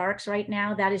push your darks right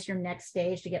now. That is your next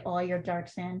stage to get all your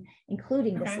darks in,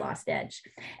 including this lost edge.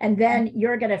 And then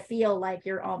you're going to feel like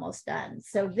you're almost done.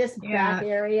 So this back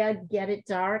area, get it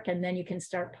dark, and then you can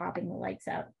start popping the lights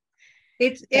out.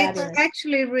 It's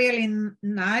actually really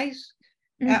nice.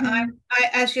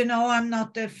 As you know, I'm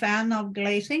not a fan of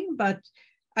glazing, but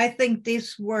I think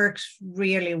this works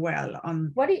really well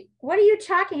on. What are you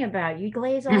talking about? You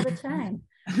glaze all the time.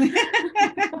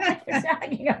 What are you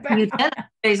talking about? You tell her to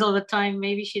glaze all the time.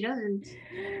 Maybe she doesn't.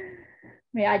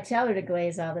 I tell her to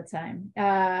glaze all the time.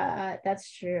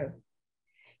 That's true.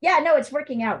 Yeah, no, it's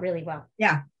working out really well.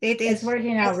 Yeah, it is. It's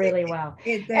working out really well.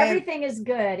 Everything is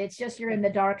good. It's just you're in the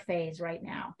dark phase right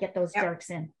now. Get those darks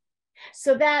in.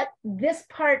 So that this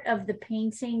part of the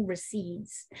painting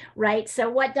recedes, right?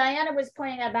 So what Diana was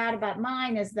pointing about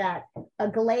mine is that a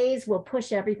glaze will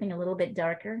push everything a little bit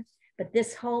darker, but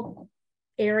this whole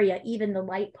area, even the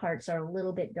light parts are a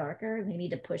little bit darker and they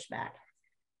need to push back.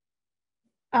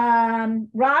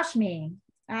 Rashmi,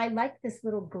 I like this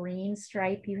little green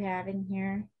stripe you have in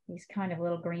here. These kind of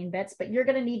little green bits, but you're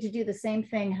going to need to do the same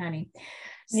thing, honey.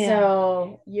 Yeah.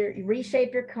 So you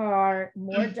reshape your car,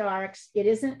 more darks. It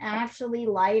isn't actually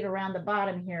light around the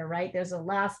bottom here, right? There's a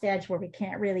last edge where we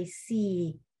can't really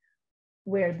see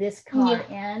where this car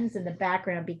ends and the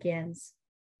background begins.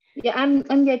 Yeah,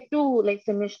 I'm yet to like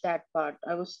finish that part.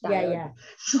 I was tired.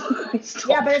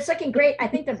 Yeah, but it's looking great. I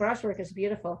think the brushwork is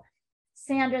beautiful.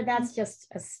 Sandra, that's just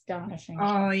astonishing.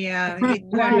 Oh yeah, it's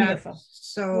wonderful.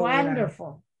 So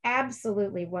wonderful.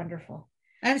 Absolutely wonderful.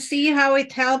 And see how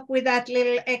it helped with that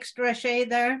little extra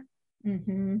shade there?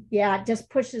 Yeah, it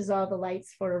just pushes all the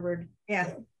lights forward.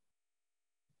 Yeah.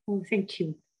 Oh, thank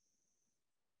you.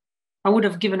 I would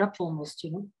have given up almost,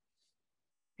 you know.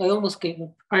 I almost gave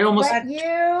up. But you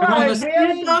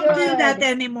don't do that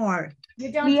anymore.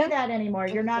 You don't do that anymore.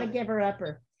 You're not a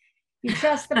giver-upper. You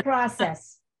trust the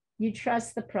process. You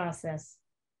trust the process.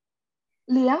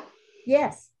 Leah?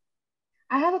 Yes.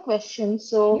 I have a question.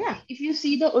 So if you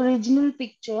see the original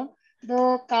picture,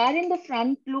 the car in the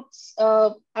front looks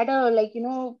at a, like, you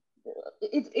know,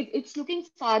 it's looking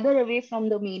farther away from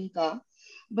the main car.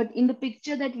 But in the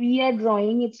picture that we are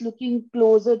drawing, it's looking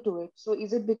closer to it. So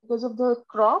is it because of the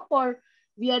crop or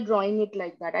we are drawing it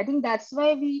like that? I think that's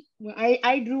why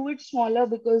I drew it smaller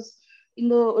because in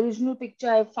the original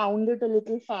picture, I found it a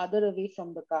little farther away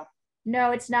from the car.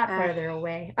 No, it's not farther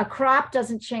away. A crop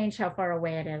doesn't change how far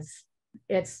away it is.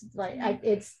 It's like,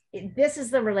 this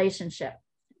is the relationship.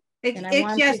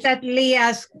 It's just that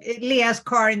Leah's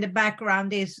car in the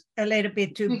background is a little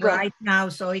bit too bright now,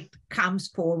 so it comes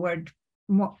forward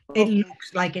more. It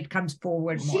looks like it comes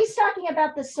forward more. She's talking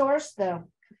about the source though.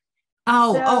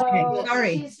 Oh, so okay.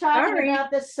 Sorry. She's talking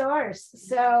about the source.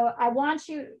 So I want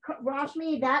you,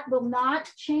 Rashmi, that will not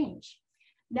change.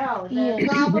 No, the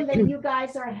problem that you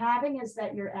guys are having is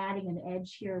that you're adding an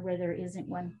edge here where there isn't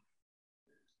one.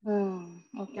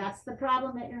 Okay. That's the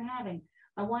problem that you're having.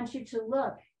 I want you to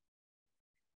look.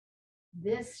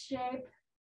 This shape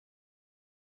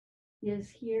is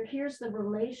here. Here's the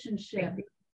relationship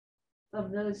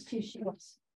of those two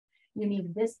shapes. You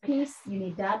need this piece, you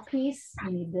need that piece,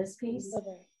 you need this piece,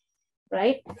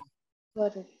 right?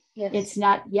 Got it. Yes. It's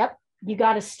not, you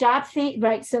got to stop thinking,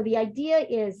 right? So the idea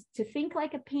is to think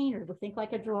like a painter, to think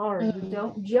like a drawer. You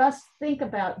don't just think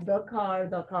about the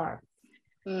car.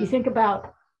 You think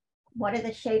about what are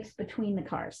the shapes between the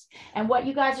cars. And what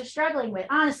you guys are struggling with,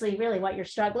 honestly, really what you're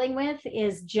struggling with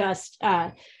is just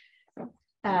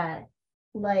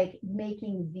like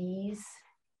making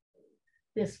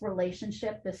this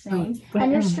relationship the same.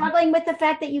 And you're struggling with the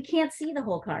fact that you can't see the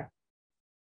whole car.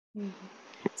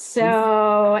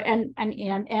 So, and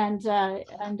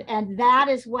that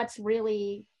is what's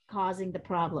really causing the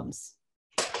problems.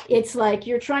 It's like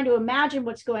you're trying to imagine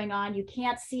what's going on. You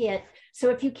can't see it. So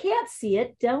if you can't see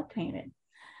it, don't paint it.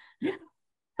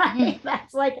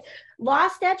 That's like,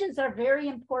 lost edges are very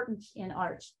important in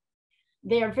art.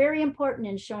 They are very important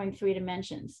in showing 3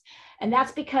 dimensions. And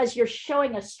that's because you're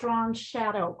showing a strong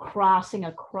shadow crossing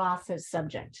across a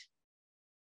subject.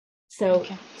 So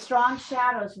strong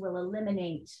shadows will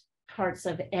eliminate parts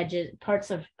of edges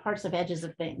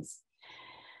of things.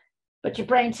 But your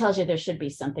brain tells you there should be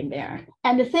something there.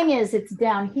 And the thing is, it's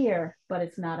down here, but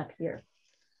it's not up here.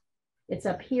 It's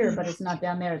up here, but it's not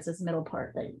down there. It's this middle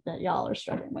part that y'all are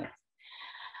struggling with.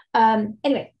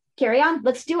 Anyway, carry on.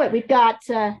 Let's do it. We've got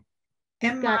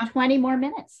 20 more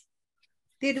minutes.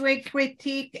 Did we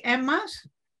critique Emma's?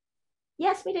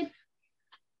 Yes, we did.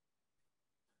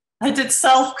 I did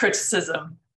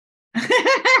self-criticism.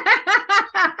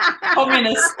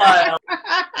 Communist style.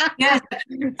 Yes.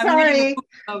 Sorry,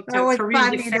 About, that was career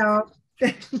funny defense.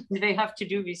 though. They have to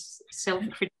do this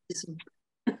self-criticism.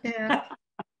 Yeah.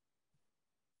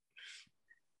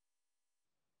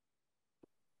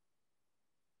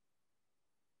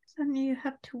 And you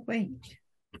have to wait.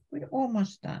 We're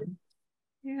almost done.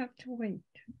 You have to wait.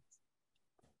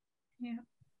 Yeah.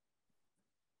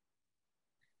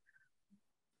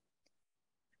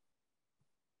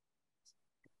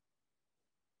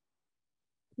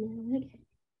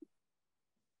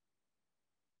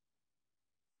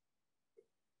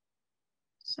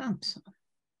 Samson.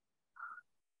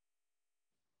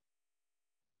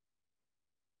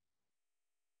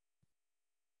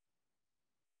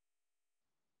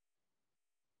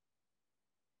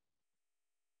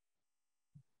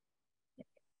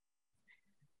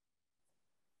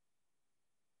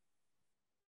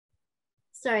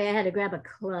 Sorry, I had to grab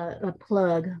a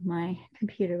plug. My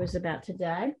computer was about to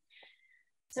die.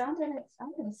 So I'm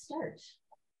gonna start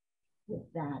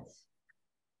with that.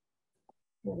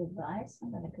 Good advice.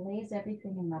 I'm gonna glaze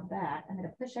everything in my back. I'm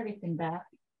gonna push everything back.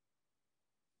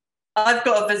 I've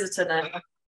got a visitor now.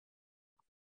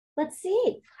 Let's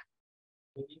see.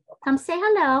 Come say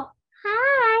hello.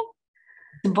 Hi.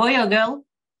 The boy or girl?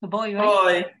 The boy, right?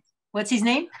 Boy. What's his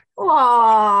name?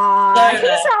 Aww,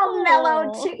 he's all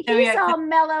mellow too. So He's all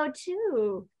mellow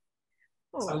too.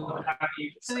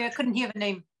 So I couldn't hear the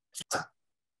name.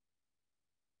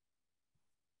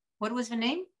 What was the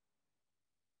name?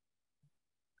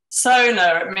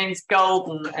 Sona, it means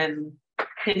golden in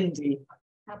Hindi.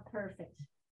 How perfect.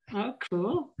 Oh,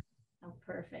 cool. How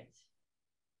perfect.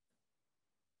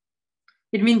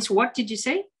 It means what did you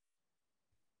say?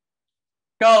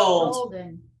 Gold.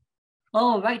 Golden.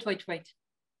 Oh, right.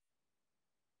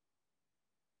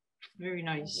 Very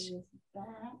nice.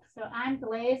 Back. So I'm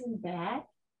glazing back.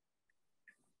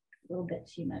 A little bit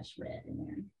too much red in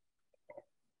there.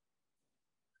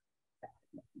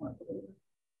 More blue.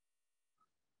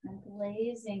 I'm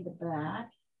glazing the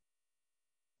back.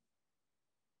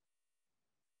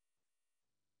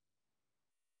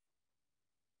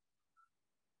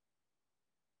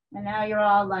 And now you're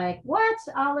all like, what?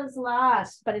 All is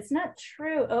lost. But it's not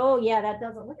true. Oh, yeah, that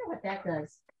doesn't. Look at what that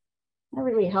does. That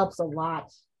really helps a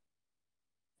lot.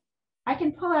 I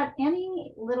can pull out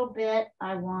any little bit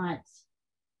I want.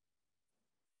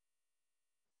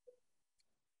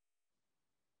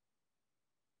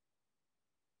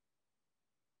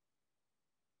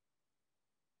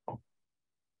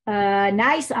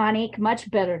 Nice, Anik. Much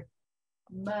better.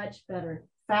 Much better.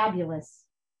 Fabulous.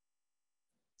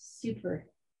 Super.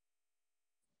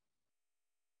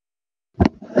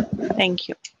 Thank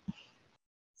you.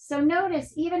 So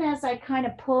notice, even as I kind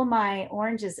of pull my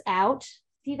oranges out,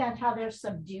 see that how they're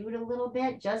subdued a little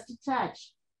bit, just a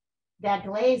touch. That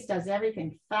glaze does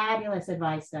everything. Fabulous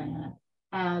advice, Diana.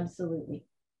 Absolutely.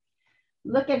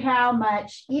 Look at how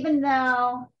much, even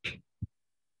though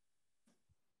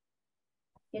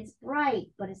it's bright,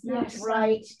 but it's not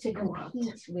bright to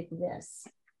compete with this.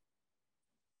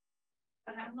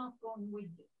 But I'm not going with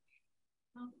you.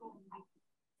 Not going with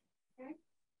you. Okay?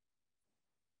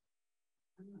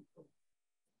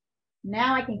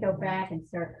 Now I can go back and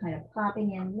start kind of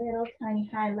popping in little tiny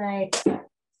highlights. You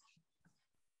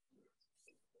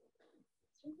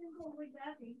can go with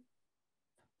Daddy.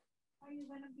 Are you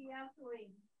going to be out doing?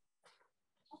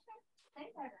 Okay, stay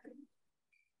there.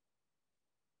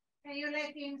 Can you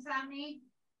let in, Sammy?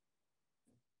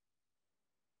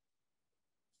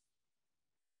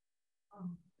 Oh.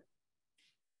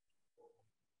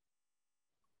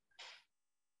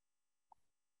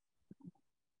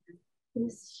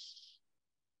 This.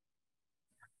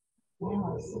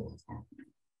 Now I'll see what's happening.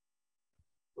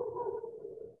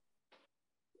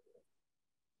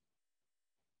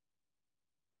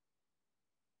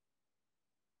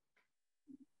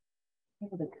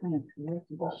 Able to kind of correct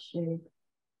the shape.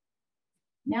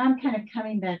 Now I'm kind of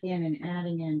coming back in and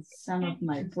adding in some of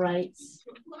my brights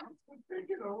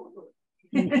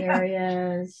in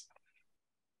areas.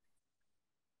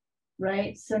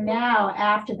 Right, so now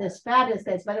after this fabulous,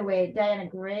 guys, by the way, Diana,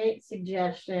 great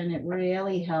suggestion. It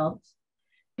really helped.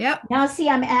 Yep. Now see,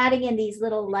 I'm adding in these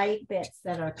little light bits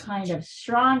that are kind of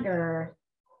stronger.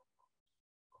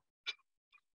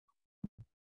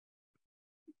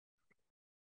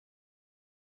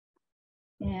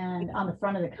 And on the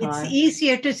front of the car. It's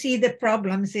easier to see the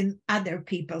problems in other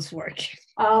people's work.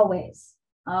 Always,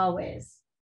 always.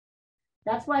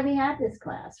 That's why we have this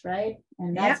class, right?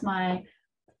 And that's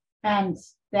and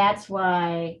that's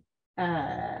why,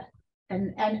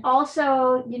 and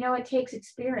also, you know, it takes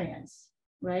experience,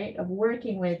 right? Of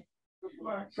working with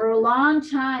for a long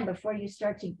time before you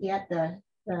start to get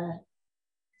the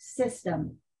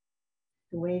system,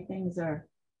 the way things are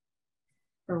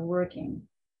working.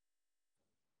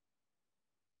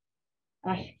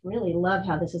 I really love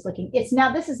how this is looking. This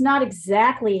is not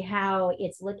exactly how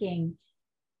it's looking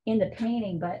in the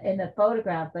painting, but in the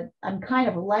photograph, but I'm kind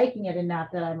of liking it enough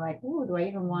that I'm like, ooh, do I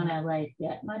even want to like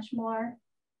get much more?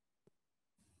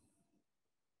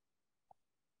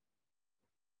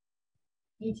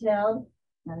 Detailed?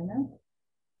 I don't know.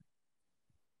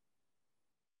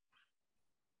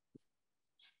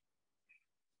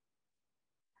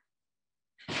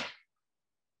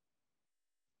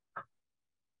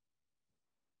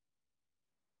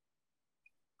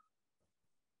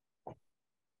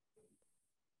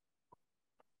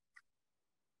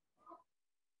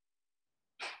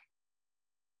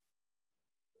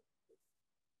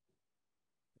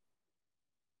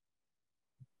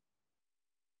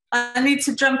 I need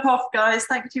to jump off, guys.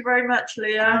 Thank you very much,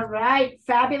 Leah. All right.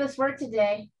 Fabulous work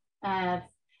today.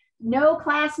 No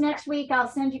class next week. I'll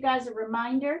send you guys a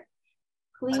reminder.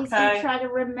 Please do try to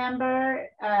remember.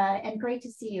 And great to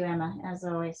see you, Emma, as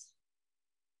always.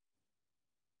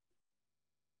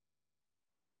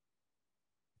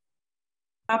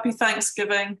 Happy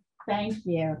Thanksgiving. Thank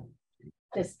you.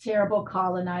 This terrible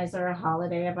colonizer, a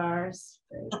holiday of ours.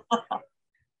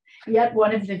 Yet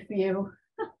one of the few.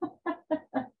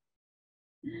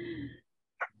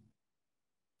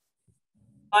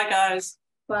 Bye, guys.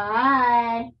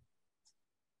 Bye.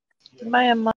 Bye,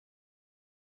 Emma.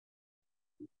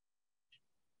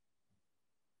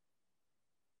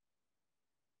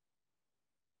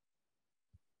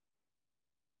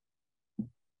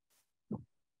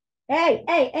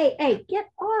 Hey, get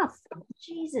off.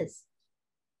 Jesus.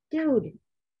 Dude.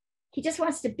 He just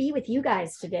wants to be with you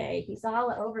guys today. He's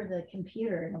all over the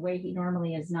computer in a way he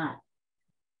normally is not.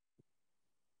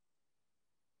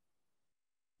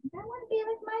 I want to be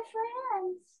with my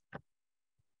friends.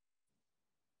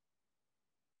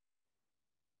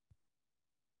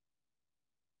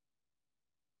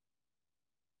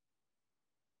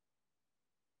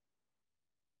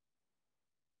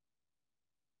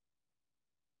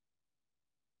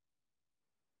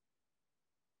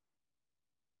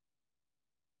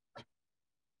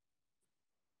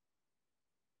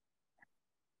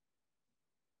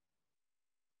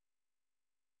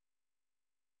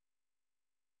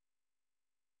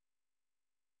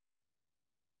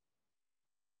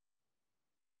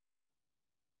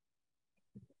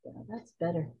 Yeah, that's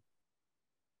better.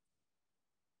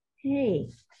 Hey,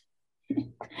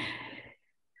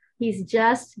 he's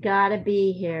just got to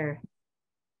be here.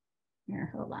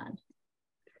 Here, hold on.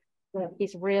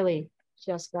 He's really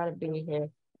just got to be here.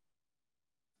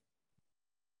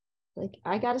 Like,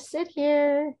 I got to sit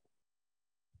here.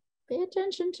 Pay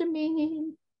attention to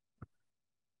me.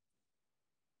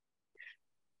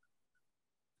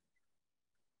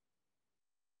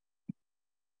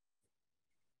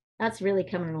 That's really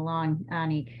coming along,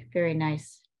 Anik. Very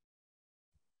nice.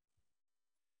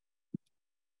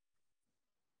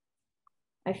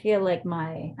 I feel like maybe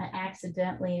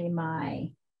my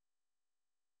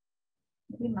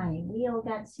wheel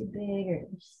got too big or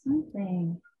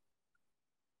something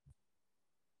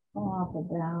off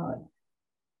about.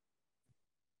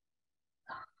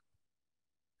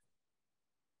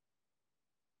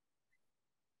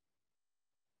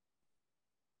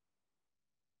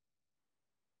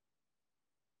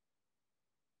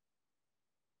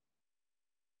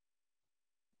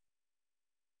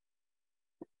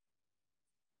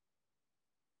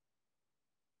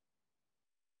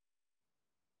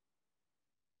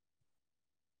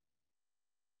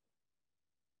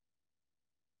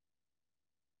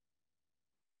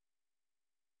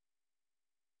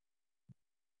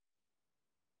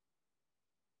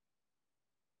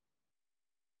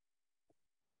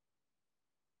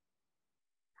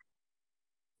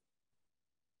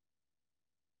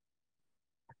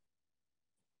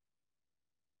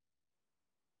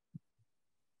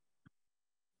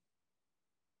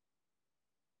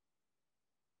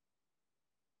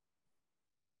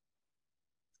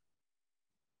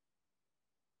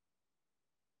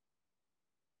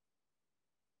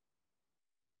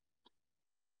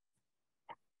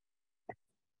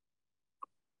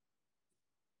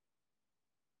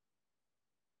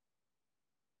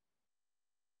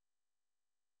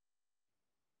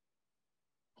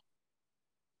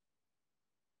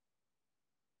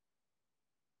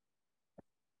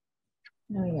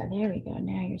 Oh yeah, there we go.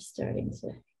 Now you're starting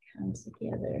to come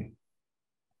together.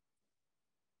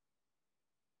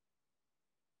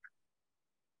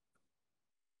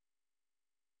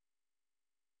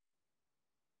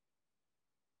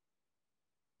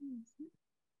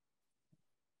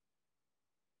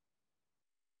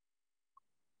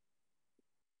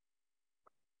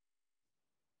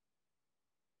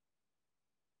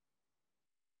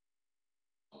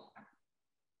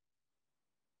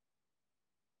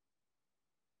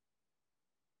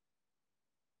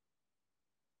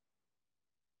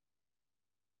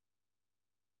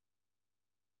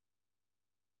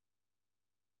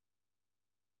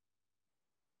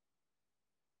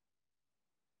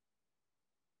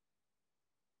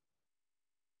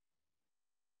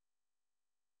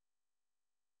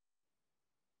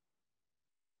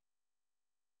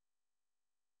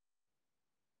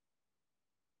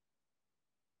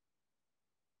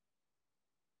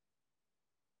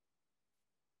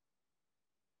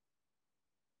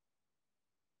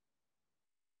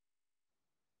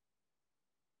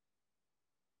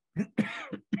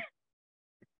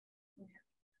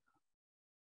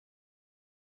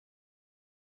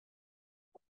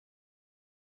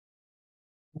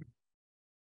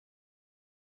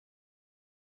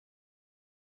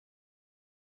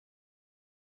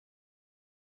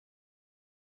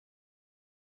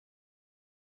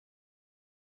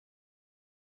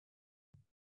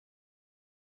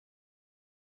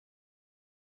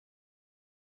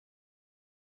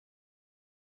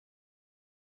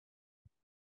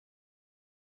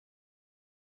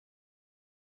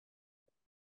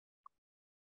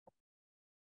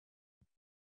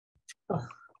 Oh.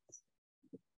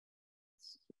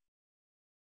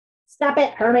 Stop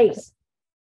it, Hermes.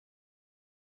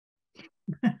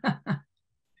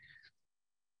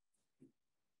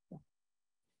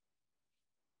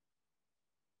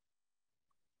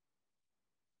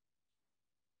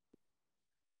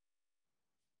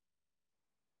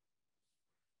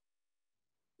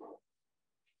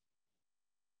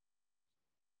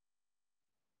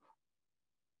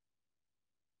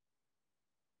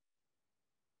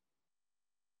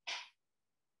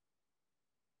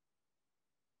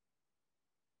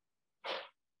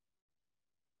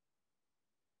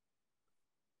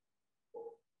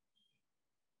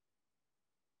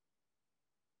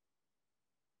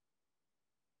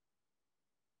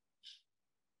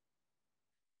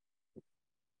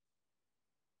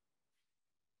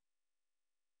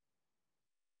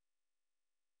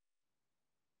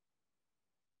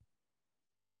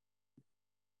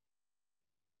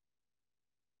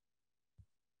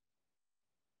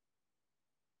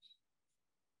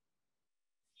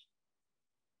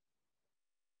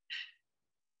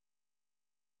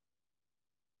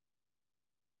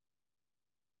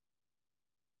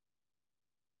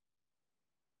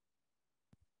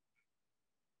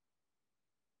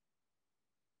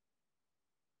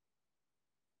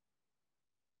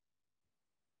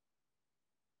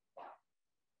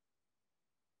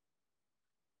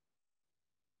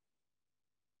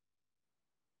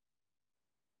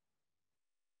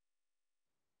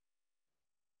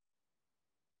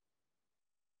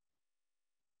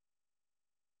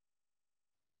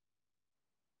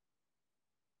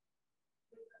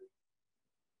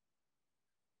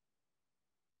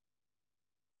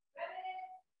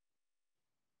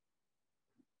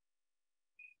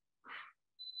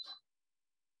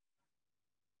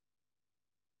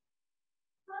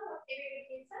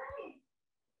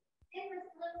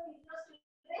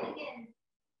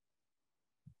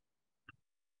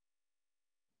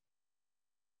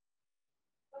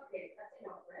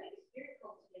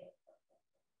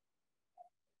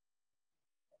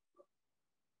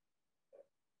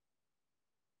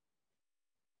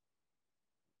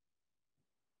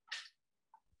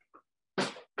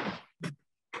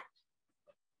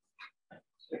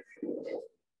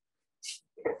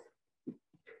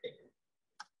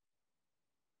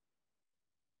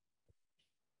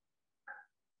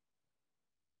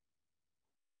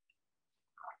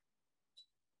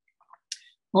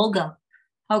 Olga,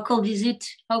 how cold is it?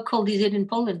 How cold is it in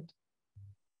Poland?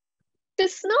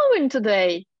 It's snowing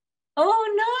today.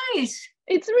 Oh, nice.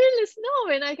 It's really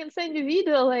snowing. I can send you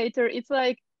video later. It's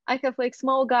like I have like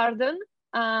small garden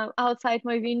outside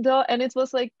my window, and it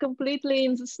was like completely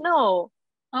in the snow.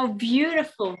 Oh,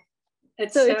 beautiful.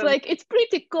 So it's like, it's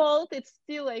pretty cold. It's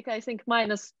still like, I think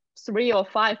 -3 or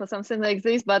 5 or something like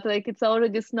this, but like it's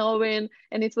already snowing,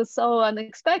 and it was so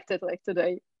unexpected like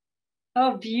today.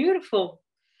 Oh, beautiful.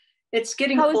 It's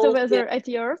getting cold. How is the weather here. at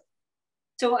yours?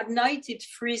 So at night it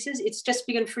freezes. It's just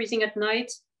begun freezing at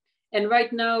night. And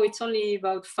right now it's only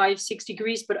about 5-6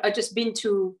 degrees, but I just been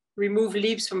to remove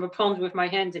leaves from a pond with my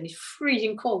hand and it's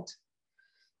freezing cold.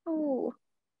 Oh.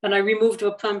 And I removed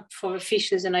a pump for the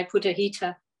fishes and I put a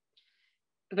heater.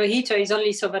 The heater is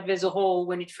only so that there's a hole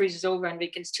when it freezes over and they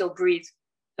can still breathe.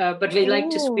 But they like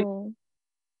to swim.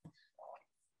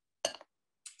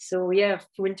 So yeah,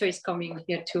 winter is coming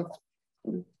here too.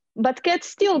 But cats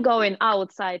still going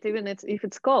outside, even if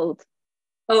it's cold.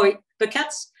 Oh, the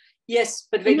cats, yes,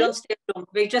 but they don't stay long.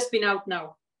 They've just been out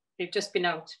now. They've just been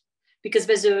out because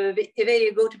they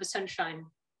go to the sunshine.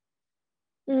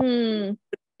 Mm.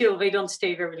 But still, they don't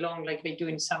stay very long like they do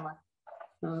in summer.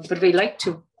 But they like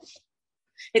to.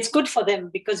 It's good for them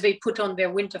because they put on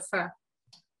their winter fur.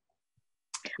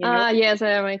 Yes,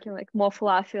 they're making like more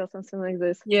fluffy or something like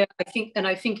this. Yeah,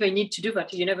 I think they need to do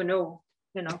that. You never know,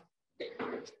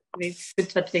 They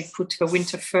put the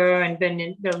winter fur and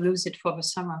then they'll lose it for the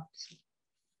summer.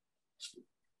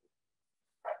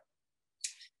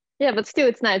 Yeah, but still,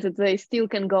 it's nice that they still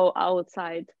can go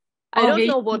outside. I don't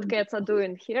know what cats are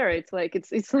doing here. It's like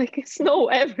it's like snow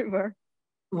everywhere.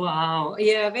 Wow.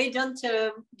 Yeah, they don't.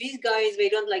 These guys, they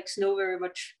don't like snow very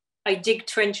much. I dig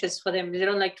trenches for them. They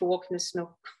don't like to walk in the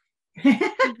snow.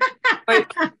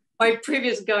 my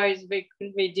previous guys, they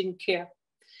didn't care.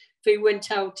 They went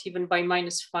out even by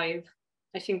 -5.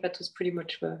 I think that was pretty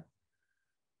much the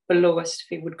lowest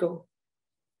they would go.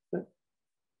 But...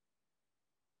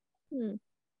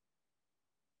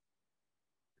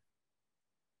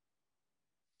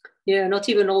 Yeah, not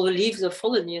even all the leaves are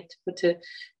fallen yet. But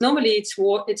normally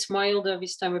it's milder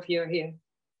this time of year here.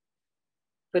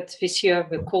 But this year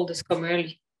the cold has come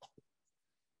early.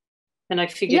 And I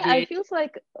figured... Yeah, it feels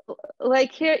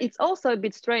like here it's also a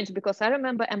bit strange because I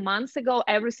remember a month ago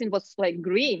everything was like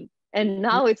green and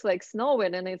now it's like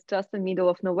snowing and it's just the middle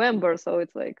of November. So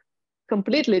it's like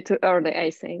completely too early,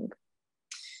 I think.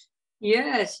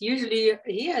 Yes, usually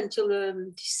here until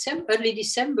early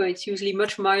December, it's usually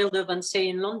much milder than say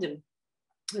in London.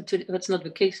 That's not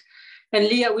the case. And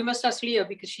Leah, we must ask Leah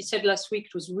because she said last week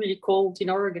it was really cold in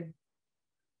Oregon.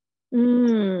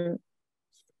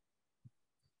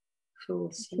 So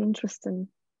we'll see. Interesting.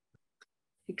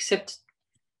 Except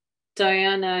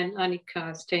Diana and Annika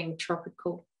are staying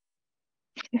tropical.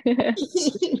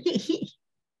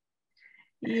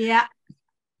 Yeah.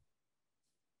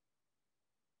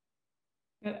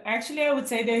 Actually, I would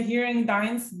say that here in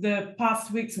Dines, the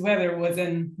past week's weather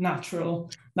wasn't natural.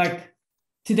 Like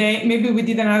today, maybe we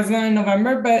didn't have snow in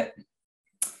November,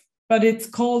 but it's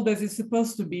cold as it's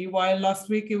supposed to be. While last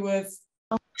week it was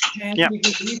 10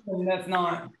 degrees, and that's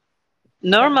not.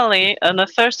 Normally, on the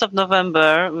 1st of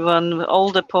November, when all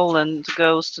the Poland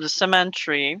goes to the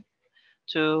cemetery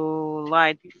to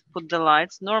put the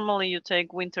lights, normally you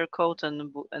take winter coat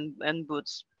and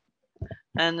boots.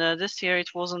 And this year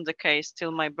it wasn't the case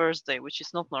till my birthday, which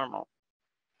is not normal.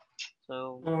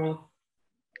 So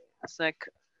it's like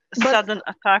a sudden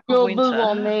attack of winter.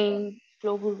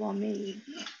 Global warming.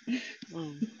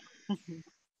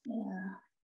 Yeah.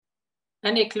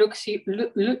 Anik,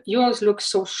 yours looks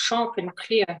so sharp and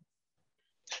clear.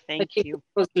 Thank you.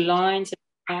 Those lines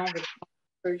are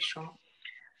very sharp.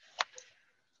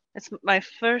 It's my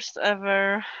first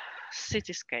ever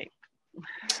cityscape.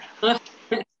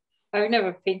 I've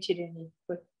never painted any,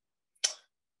 but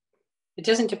it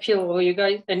doesn't appeal. Well, you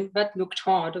guys, and that looked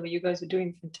hard. Or you guys are doing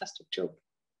a fantastic job.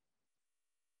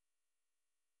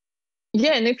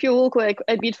 Yeah, and if you look like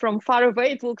a bit from far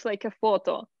away, it looks like a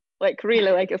photo, like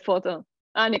really like a photo.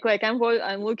 Anik, like I'm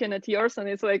looking at yours, and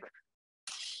it's like.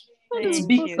 It's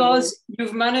because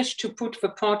you've managed to put the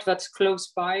part that's close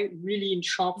by really in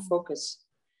sharp focus,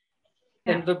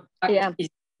 and the back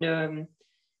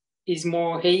is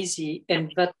more hazy,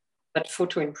 and that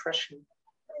photo impression,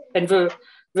 and the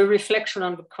reflection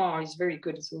on the car is very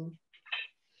good as well.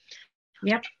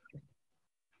 Yep,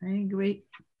 I agree.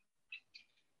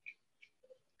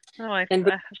 No, I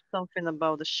have something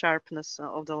about the sharpness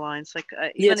of the lines. Like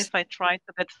even if I try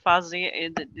to get fuzzy,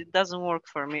 it doesn't work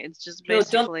for me. It's just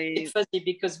basically. No, don't get fuzzy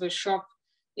because the sharp.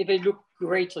 They look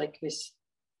great like this.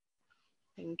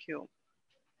 Thank you.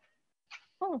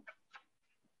 Oh.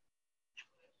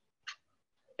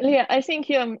 Yeah, I think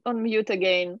you're on mute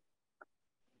again.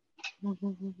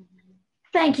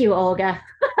 Thank you, Olga.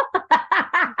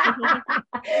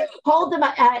 Hold them.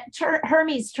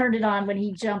 Hermes turned it on when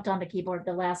he jumped on the keyboard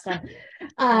the last time.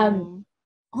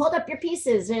 Hold up your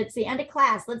pieces. It's the end of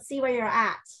class. Let's see where you're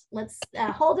at. Let's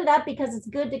hold it up because it's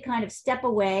good to kind of step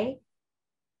away.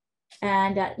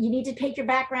 And you need to take your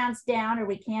backgrounds down or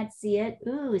we can't see it.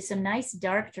 Ooh, some nice,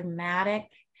 dark, dramatic.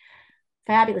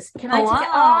 Fabulous. Can I take it?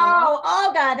 Oh,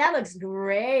 Olga, that looks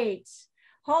great.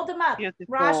 Hold them up. Beautiful.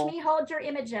 Rashmi, hold your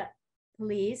image up.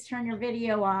 Please turn your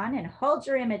video on and hold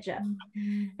your image up.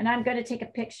 And I'm going to take a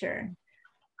picture.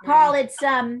 Paul, it's,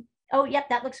 oh, yep,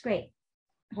 that looks great.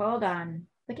 Hold on.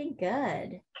 Looking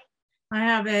good. I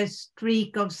have a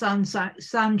streak of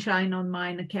sunshine on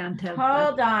mine. I can't help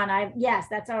Hold on. Yes,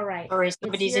 that's all right. Sorry, it's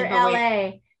somebody's your in the LA.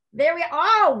 way. There we are.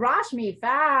 Oh, Rashmi,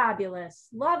 fabulous.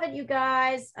 Love it, you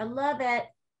guys. I love it.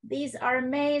 These are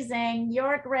amazing.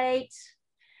 You're great.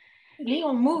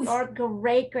 Leon, move. You're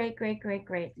great, great, great, great,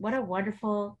 great. What a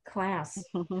wonderful class.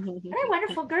 What a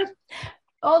wonderful group.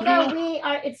 Olga,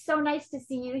 it's so nice to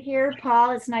see you here.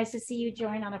 Paul, it's nice to see you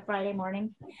join on a Friday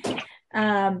morning.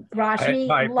 Rashmi,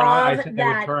 I love would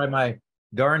that. try my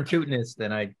darn tootness,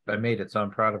 then I made it, so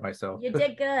I'm proud of myself. You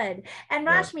did good. And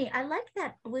Rashmi, I like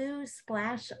that blue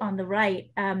splash on the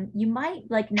right. You might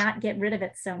like not get rid of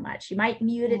it so much. You might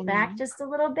mute it back just a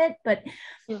little bit, but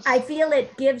I feel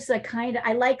it gives a kind of,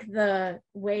 I like the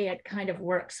way it kind of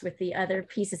works with the other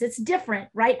pieces. It's different,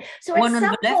 right? So at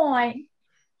some point,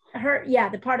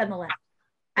 the part on the left.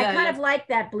 I kind of like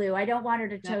that blue. I don't want her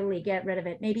to totally get rid of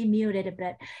it. Maybe mute it a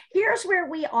bit. Here's where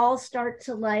we all start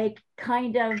to like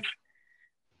kind of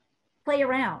play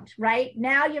around, right?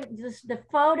 Now the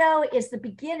photo is the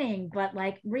beginning, but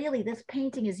like really this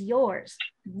painting is yours.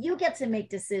 You get to make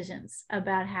decisions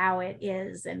about how it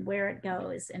is and where it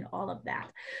goes and all of that.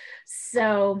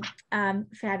 So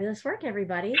fabulous work,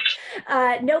 everybody.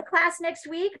 No class next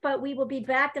week, but we will be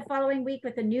back the following week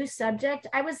with a new subject.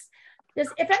 If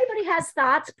anybody has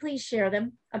thoughts, please share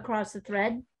them across the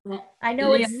thread. I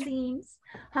know it seems.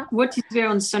 What is there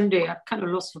on Sunday? I've kind of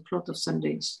lost the plot of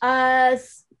Sundays.